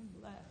 Amen.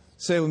 Blessed.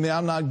 Say with me,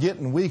 I'm not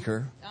getting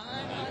weaker.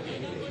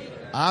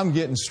 I'm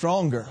getting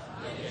stronger.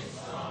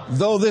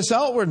 Though this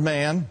outward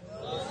man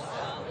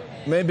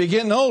may be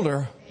getting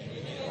older,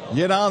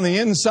 yet on the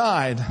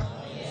inside,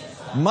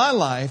 my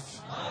life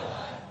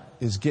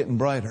is getting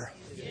brighter.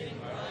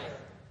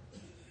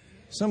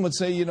 Some would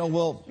say,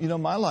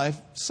 my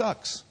life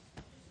sucks.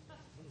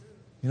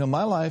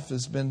 My life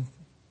has been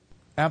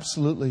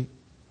absolutely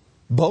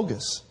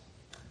bogus.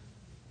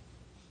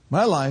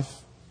 My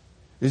life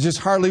is just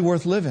hardly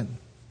worth living.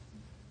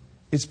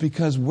 It's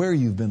because where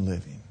you've been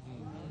living.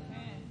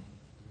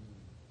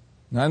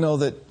 And I know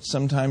that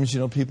sometimes,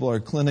 people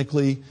are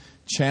clinically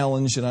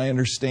challenged, and I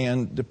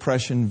understand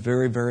depression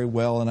very, very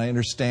well, and I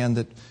understand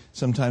that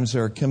sometimes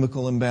there are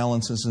chemical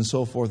imbalances and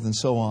so forth and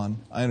so on.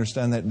 I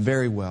understand that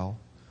very well.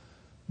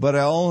 But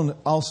I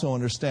also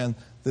understand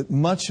that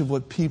much of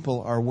what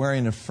people are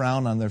wearing a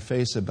frown on their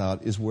face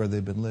about is where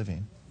they've been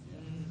living.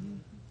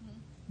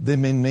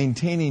 They've been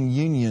maintaining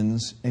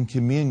unions and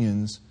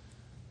communions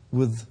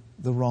with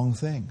the wrong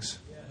things.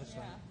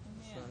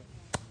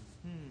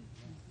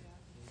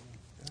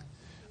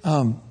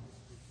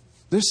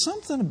 There's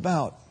something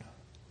about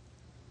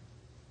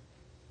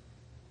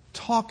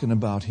talking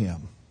about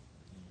Him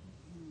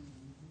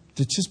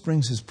that just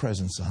brings His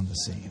presence on the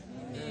scene.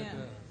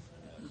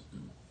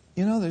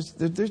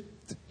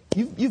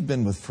 You've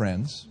been with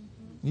friends.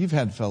 You've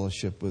had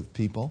fellowship with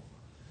people.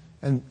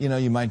 And,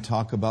 you might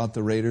talk about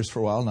the Raiders for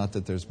a while. Not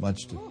that there's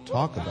much to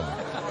talk about.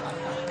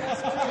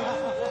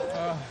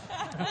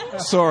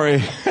 Sorry.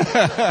 Nothing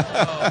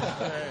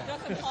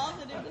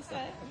positive to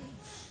say.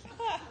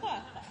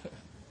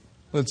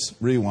 Let's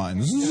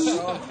rewind.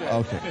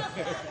 Okay.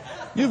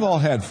 You've all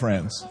had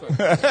friends.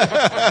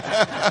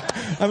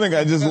 I think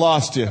I just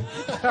lost you.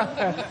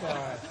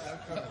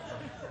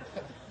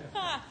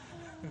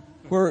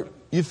 Where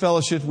you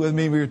fellowshiped with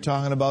me, we were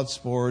talking about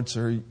sports,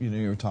 or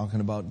you were talking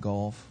about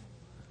golf.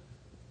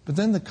 But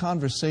then the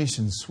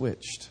conversation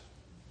switched.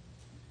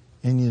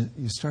 And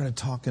you started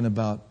talking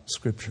about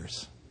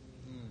scriptures.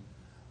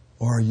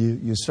 Or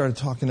you started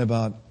talking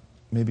about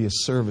maybe a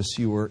service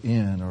you were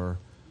in, or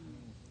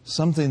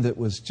something that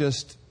was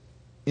just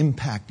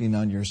impacting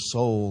on your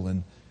soul.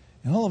 And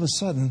all of a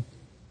sudden,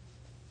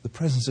 the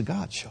presence of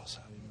God shows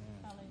up.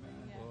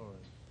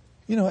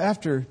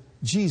 After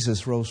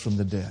Jesus rose from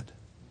the dead,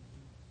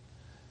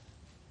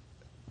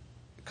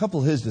 a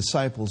couple of His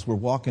disciples were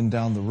walking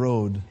down the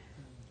road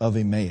of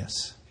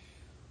Emmaus.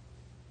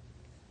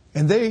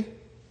 And they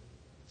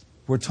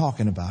were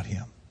talking about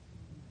Him.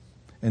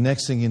 And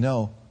next thing you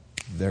know,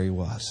 there He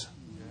was.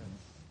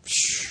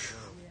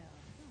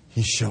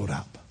 He showed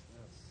up.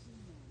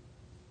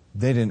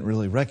 They didn't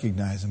really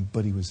recognize Him,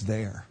 but He was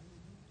there.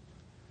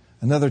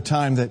 Another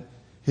time that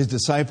His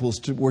disciples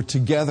were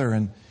together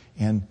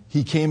and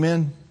He came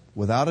in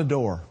without a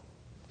door.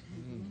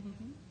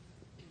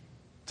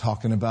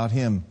 Talking about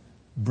Him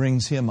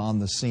brings Him on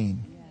the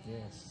scene.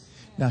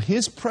 Now,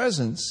 His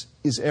presence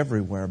is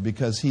everywhere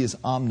because He is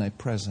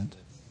omnipresent.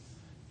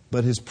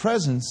 But His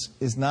presence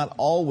is not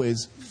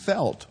always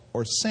felt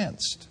or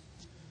sensed.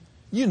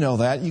 You know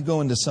that. You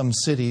go into some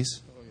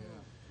cities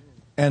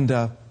and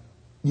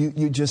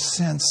you just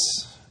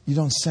sense, you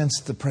don't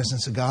sense the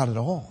presence of God at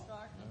all.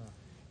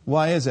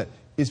 Why is it?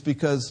 It's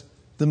because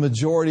the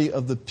majority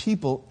of the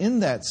people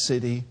in that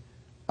city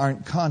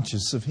aren't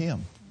conscious of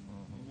Him.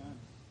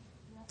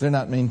 They're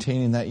not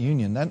maintaining that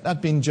union.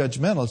 Not being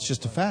judgmental, it's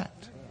just a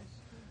fact.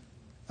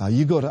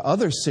 You go to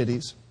other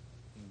cities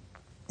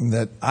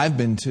that I've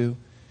been to,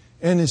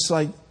 and it's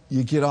like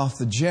you get off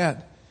the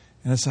jet,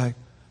 and it's like,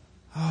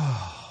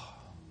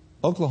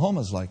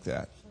 Oklahoma's like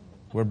that,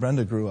 where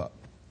Brenda grew up.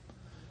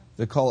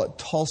 They call it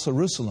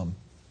Tulsa-rusalem.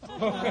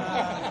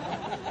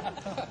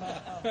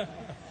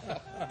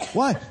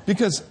 Why?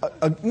 Because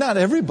not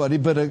everybody,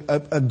 but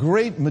a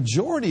great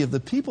majority of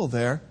the people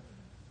there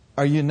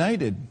are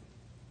united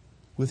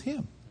with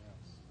Him.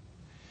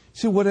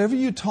 See, whatever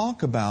you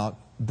talk about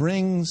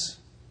brings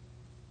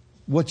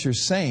what you're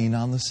saying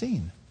on the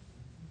scene.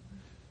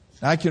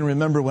 I can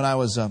remember when I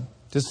was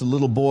just a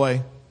little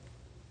boy,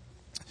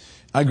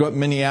 I grew up in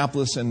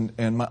Minneapolis,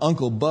 and my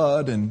Uncle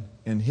Bud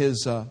and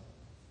his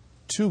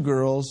 2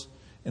 girls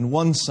and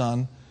 1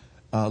 son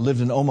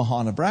lived in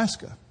Omaha,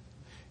 Nebraska.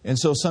 And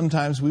so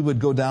sometimes we would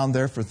go down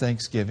there for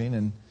Thanksgiving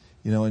and,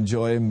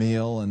 enjoy a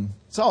meal. And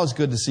it's always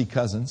good to see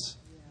cousins.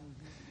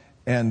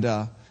 And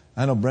I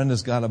know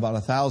Brenda's got about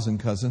 1,000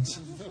 cousins.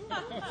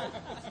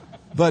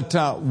 But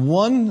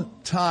one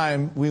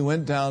time we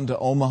went down to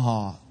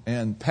Omaha,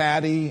 and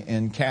Patty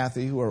and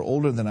Kathy, who are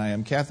older than I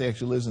am, Kathy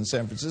actually lives in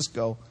San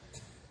Francisco,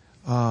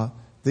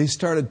 they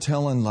started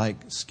telling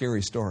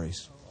scary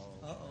stories.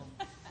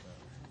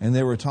 And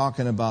they were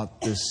talking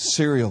about this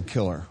serial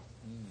killer.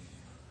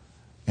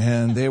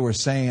 And they were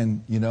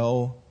saying,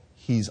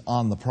 he's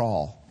on the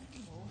prowl.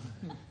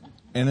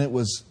 And it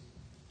was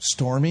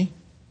stormy.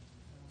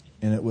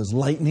 And it was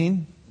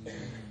lightning.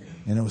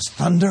 And it was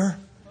thunder.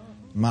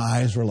 My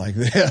eyes were like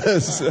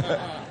this.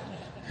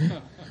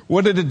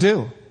 What did it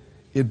do?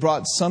 It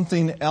brought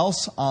something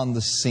else on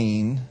the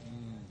scene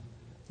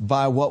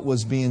by what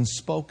was being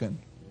spoken.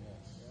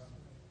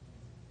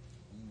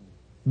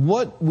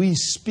 What we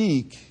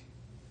speak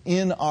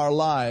in our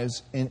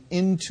lives and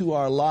into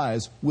our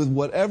lives with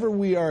whatever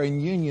we are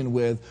in union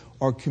with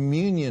or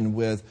communion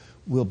with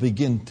will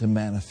begin to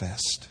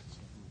manifest.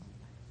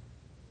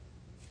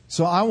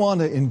 So I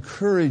want to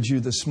encourage you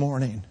this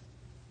morning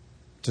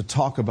to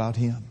talk about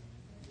Him,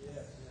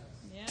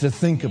 to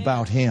think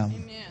about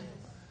Him,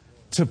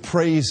 to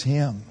praise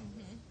Him,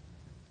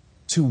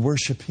 to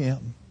worship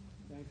Him.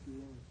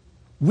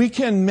 We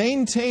can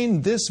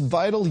maintain this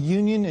vital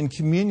union and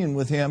communion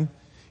with Him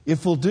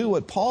if we'll do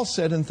what Paul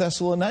said in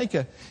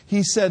Thessalonica.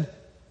 He said,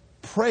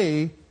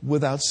 pray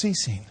without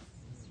ceasing.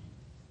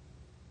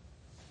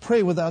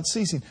 Pray without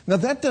ceasing. Now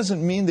that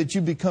doesn't mean that you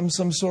become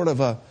some sort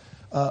of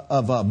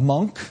a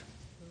monk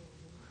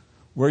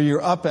where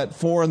you're up at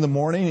 4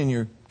 a.m. and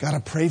you've got to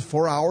pray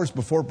 4 hours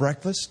before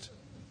breakfast.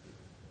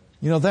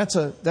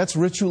 That's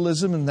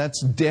ritualism, and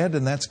that's dead,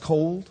 and that's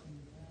cold.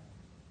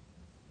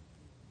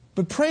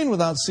 But praying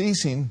without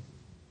ceasing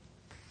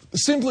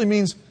simply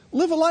means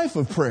live a life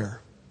of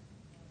prayer.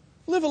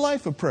 Live a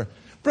life of prayer.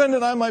 Brenda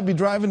and I might be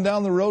driving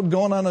down the road,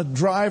 going on a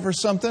drive or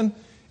something,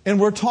 and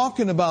we're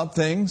talking about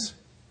things,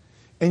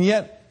 and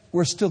yet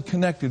we're still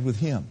connected with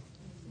Him.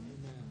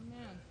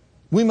 Amen.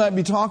 We might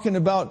be talking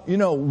about,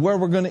 where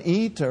we're going to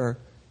eat, or,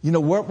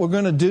 what we're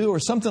going to do, or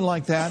something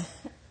like that,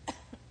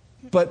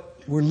 but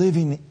we're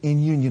living in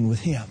union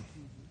with Him.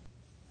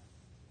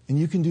 And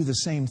you can do the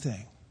same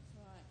thing.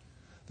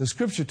 The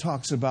Scripture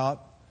talks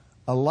about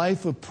a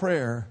life of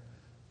prayer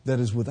that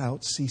is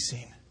without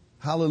ceasing.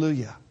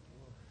 Hallelujah.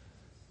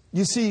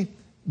 You see,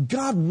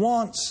 God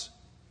wants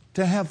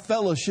to have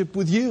fellowship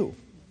with you.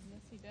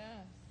 Yes, He does.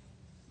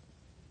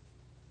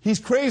 He's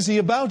crazy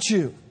about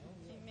you.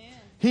 Amen.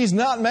 He's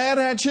not mad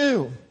at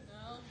you.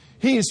 No.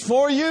 He's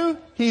for you.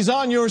 He's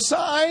on your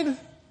side.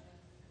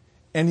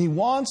 And He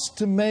wants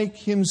to make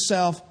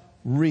Himself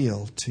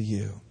real to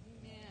you.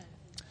 Amen.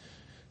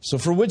 So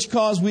for which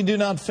cause we do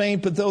not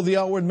faint, but though the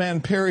outward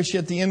man perish,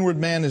 yet the inward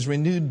man is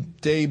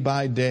renewed day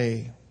by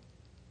day.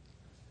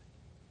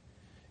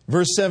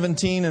 Verse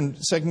 17 in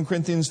 2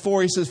 Corinthians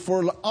 4, he says,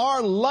 for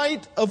our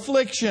light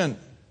affliction,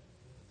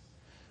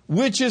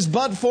 which is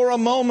but for a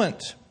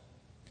moment,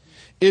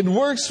 it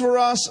works for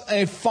us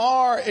a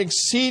far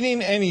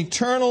exceeding and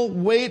eternal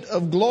weight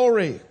of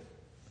glory.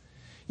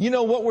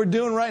 What we're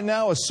doing right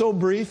now is so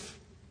brief.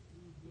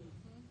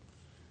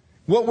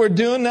 What we're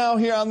doing now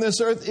here on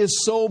this earth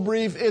is so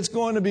brief, it's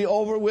going to be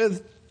over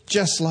with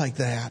just like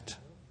that.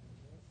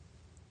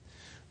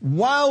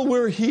 While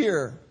we're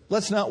here,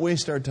 let's not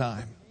waste our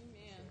time.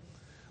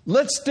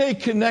 Let's stay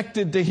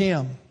connected to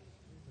Him.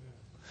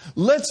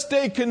 Let's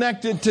stay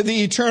connected to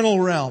the eternal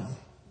realm.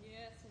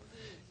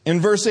 In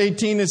verse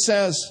 18 it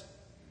says,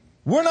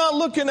 we're not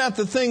looking at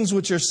the things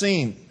which are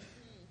seen.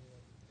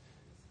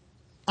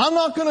 I'm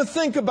not going to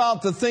think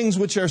about the things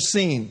which are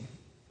seen.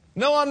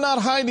 No, I'm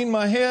not hiding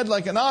my head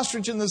like an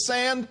ostrich in the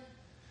sand.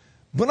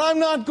 But I'm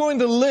not going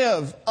to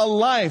live a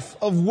life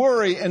of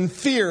worry and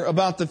fear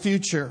about the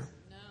future.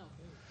 No.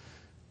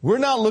 We're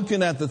not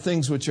looking at the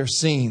things which are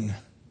seen.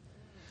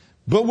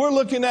 But we're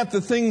looking at the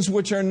things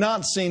which are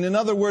not seen. In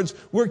other words,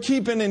 we're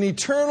keeping an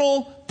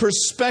eternal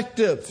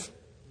perspective.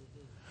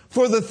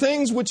 For the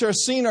things which are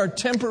seen are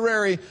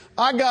temporary.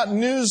 I got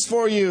news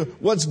for you.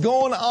 What's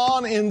going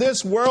on in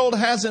this world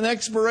has an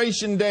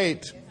expiration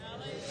date.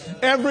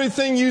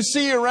 Everything you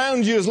see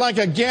around you is like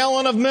a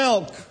gallon of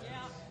milk.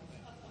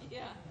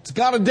 It's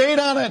got a date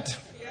on it.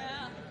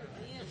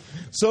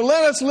 So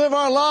let us live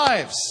our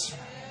lives.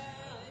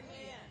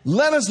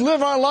 Let us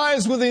live our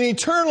lives with an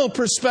eternal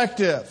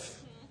perspective.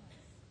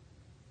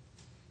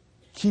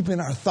 Keeping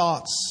our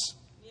thoughts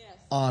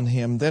on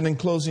Him. Then in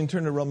closing,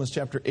 turn to Romans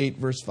chapter 8,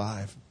 verse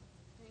 5.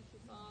 Thank you,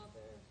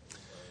 Father.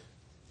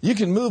 You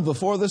can move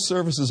before this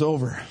service is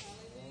over.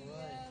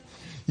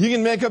 You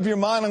can make up your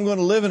mind, I'm going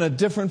to live in a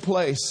different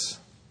place.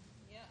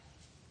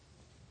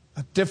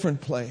 A different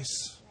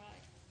place.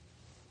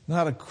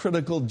 Not a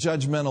critical,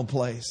 judgmental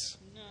place.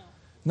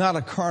 Not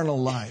a carnal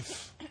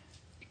life.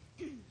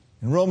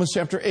 In Romans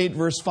chapter 8,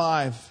 verse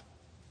 5.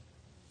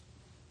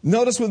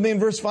 Notice with me in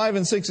verse 5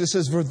 and 6, it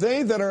says, For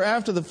they that are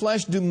after the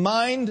flesh do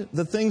mind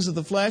the things of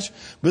the flesh,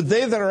 but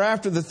they that are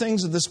after the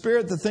things of the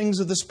Spirit, the things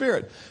of the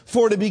Spirit.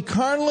 For to be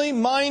carnally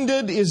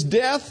minded is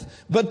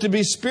death, but to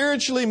be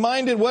spiritually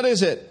minded, what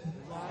is it?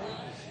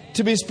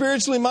 To be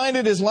spiritually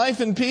minded is life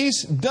and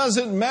peace.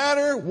 Doesn't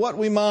matter what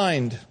we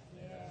mind.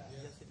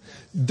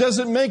 Does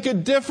it make a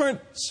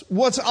difference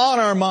what's on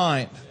our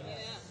mind?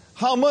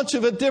 How much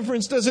of a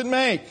difference does it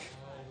make?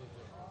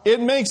 It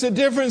makes a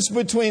difference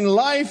between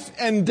life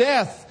and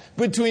death,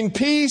 between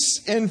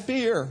peace and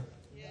fear.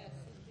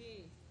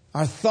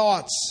 Our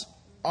thoughts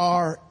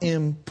are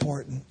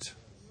important.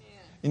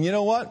 And you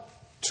know what?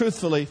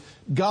 Truthfully,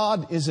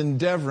 God is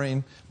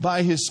endeavoring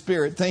by His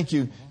Spirit, thank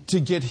you, to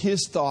get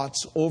His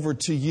thoughts over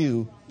to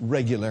you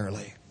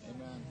regularly.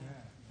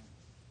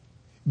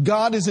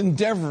 God is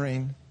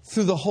endeavoring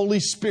through the Holy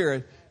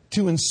Spirit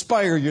to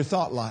inspire your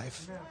thought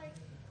life.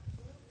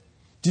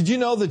 Did you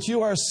know that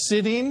you are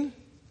sitting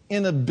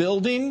in a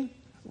building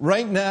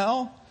right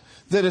now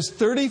that is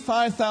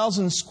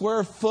 35,000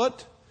 square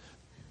foot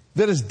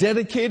that is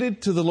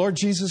dedicated to the Lord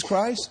Jesus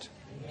Christ?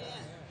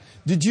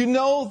 Did you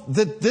know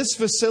that this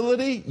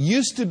facility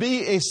used to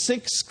be a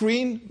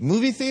 6-screen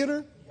movie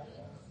theater?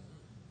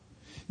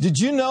 Did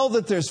you know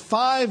that there's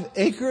 5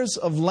 acres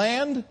of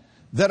land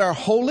that are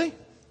holy?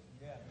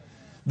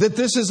 That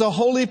this is a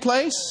holy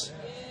place?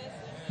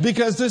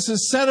 Because this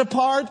is set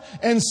apart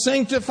and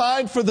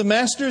sanctified for the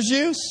Master's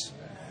use?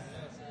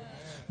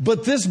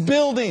 But this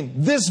building,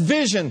 this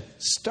vision,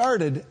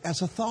 started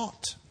as a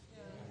thought.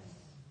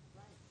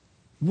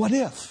 What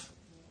if?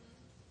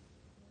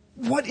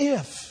 What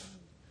if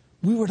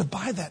we were to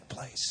buy that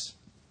place?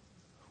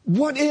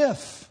 What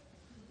if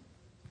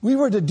we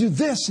were to do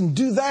this and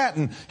do that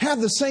and have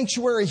the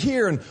sanctuary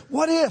here? And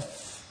what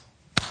if?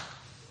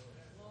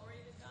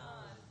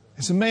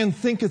 As a man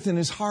thinketh in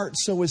his heart,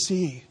 so is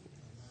he.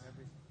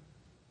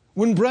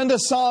 When Brenda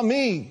saw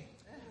me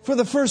for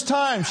the first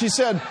time, she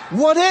said,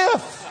 what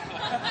if?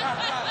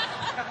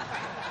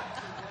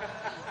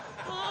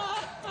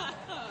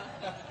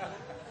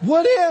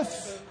 What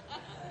if?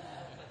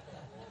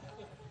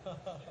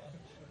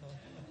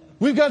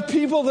 We've got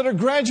people that are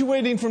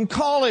graduating from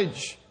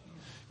college,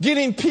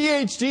 getting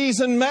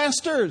PhDs and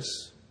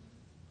masters,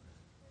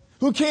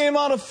 who came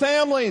out of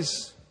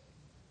families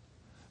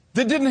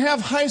that didn't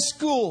have high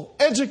school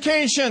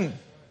education.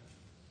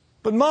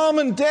 But mom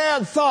and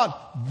dad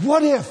thought,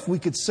 what if we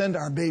could send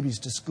our babies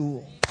to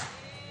school?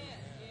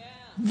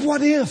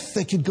 What if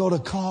they could go to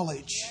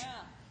college?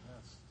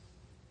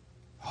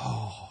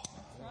 Oh.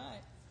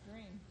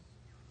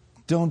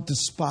 Don't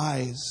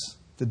despise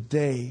the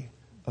day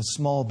of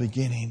small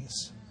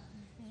beginnings.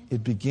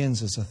 It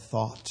begins as a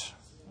thought.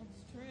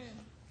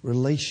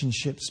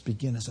 Relationships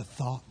begin as a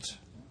thought.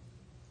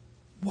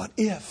 What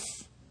if?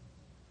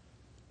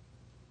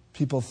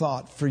 People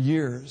thought for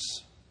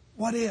years,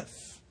 what if?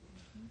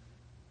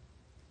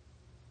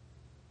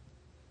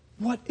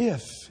 What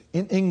if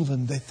in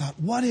England they thought,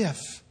 what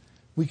if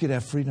we could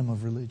have freedom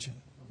of religion?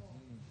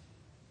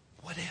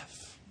 What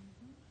if?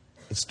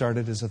 It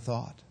started as a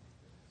thought.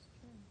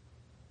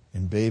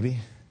 And baby,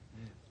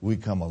 we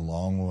come a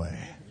long way.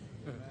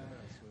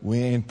 We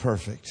ain't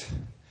perfect.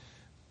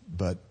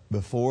 But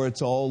before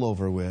it's all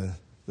over with,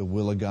 the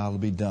will of God will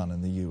be done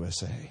in the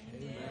USA.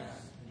 Amen.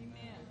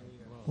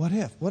 What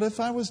if? What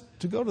if I was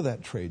to go to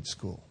that trade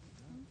school?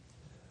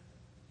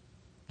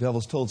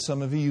 Devil's told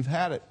some of you, you've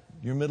had it.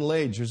 You're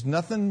middle-aged. There's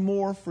nothing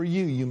more for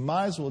you. You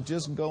might as well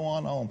just go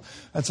on home.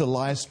 That's a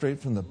lie straight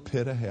from the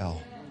pit of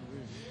hell.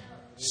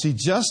 See,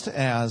 just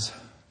as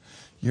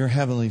your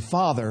Heavenly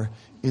Father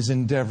is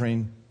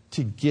endeavoring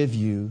to give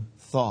you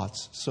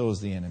thoughts, so is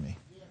the enemy.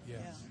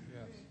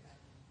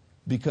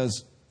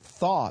 Because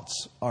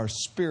thoughts are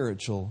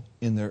spiritual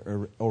in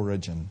their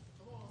origin.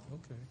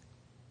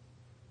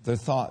 Their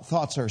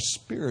thoughts are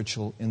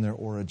spiritual in their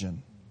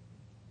origin.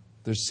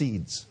 They're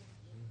seeds.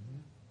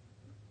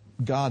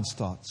 God's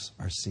thoughts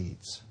are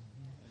seeds.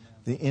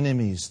 The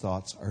enemy's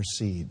thoughts are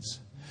seeds.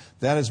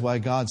 That is why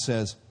God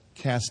says,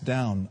 cast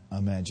down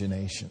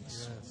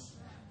imaginations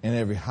and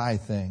every high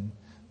thing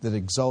that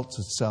exalts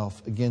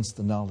itself against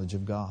the knowledge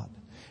of God,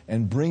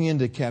 and bring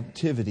into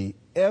captivity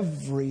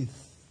every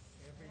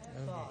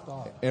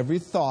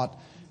thought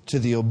to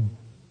the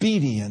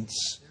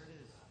obedience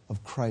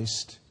of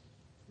Christ,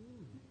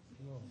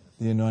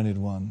 the Anointed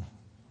One,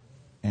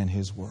 and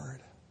His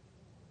Word.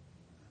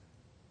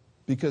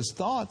 Because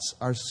thoughts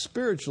are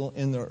spiritual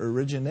in their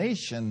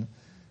origination,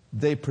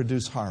 they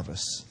produce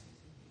harvests.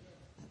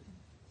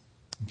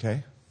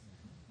 Okay?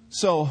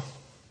 So,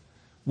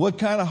 what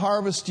kind of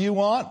harvest do you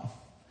want?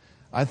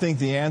 I think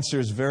the answer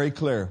is very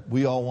clear.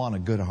 We all want a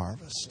good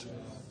harvest.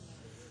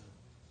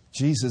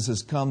 Jesus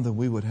has come that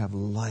we would have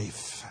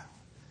life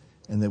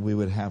and that we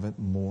would have it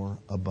more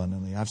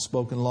abundantly. I've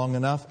spoken long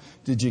enough.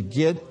 Did you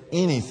get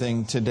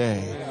anything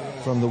today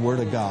from the Word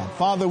of God?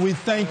 Father, we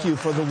thank you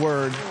for the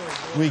Word.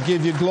 We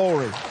give you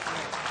glory.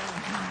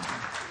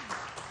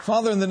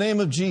 Father, in the name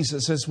of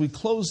Jesus, as we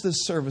close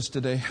this service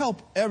today,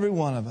 help every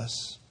one of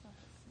us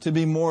to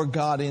be more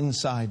God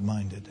inside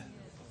minded,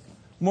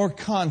 more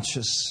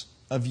conscious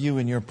of you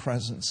in your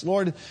presence.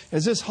 Lord,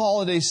 as this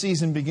holiday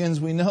season begins,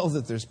 we know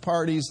that there's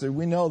parties,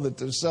 we know that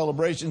there's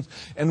celebrations,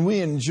 and we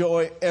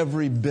enjoy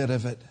every bit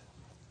of it.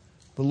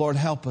 But Lord,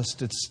 help us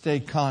to stay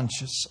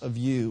conscious of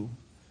you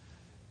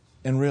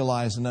and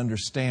realize and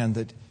understand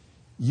that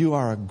you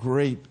are a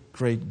great,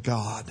 great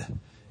God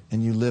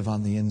and you live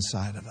on the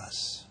inside of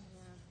us.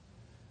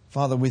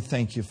 Father, we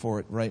thank you for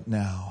it right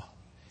now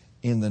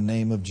in the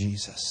name of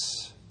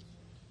Jesus.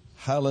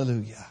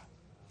 Hallelujah.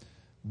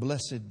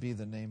 Blessed be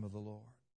the name of the Lord.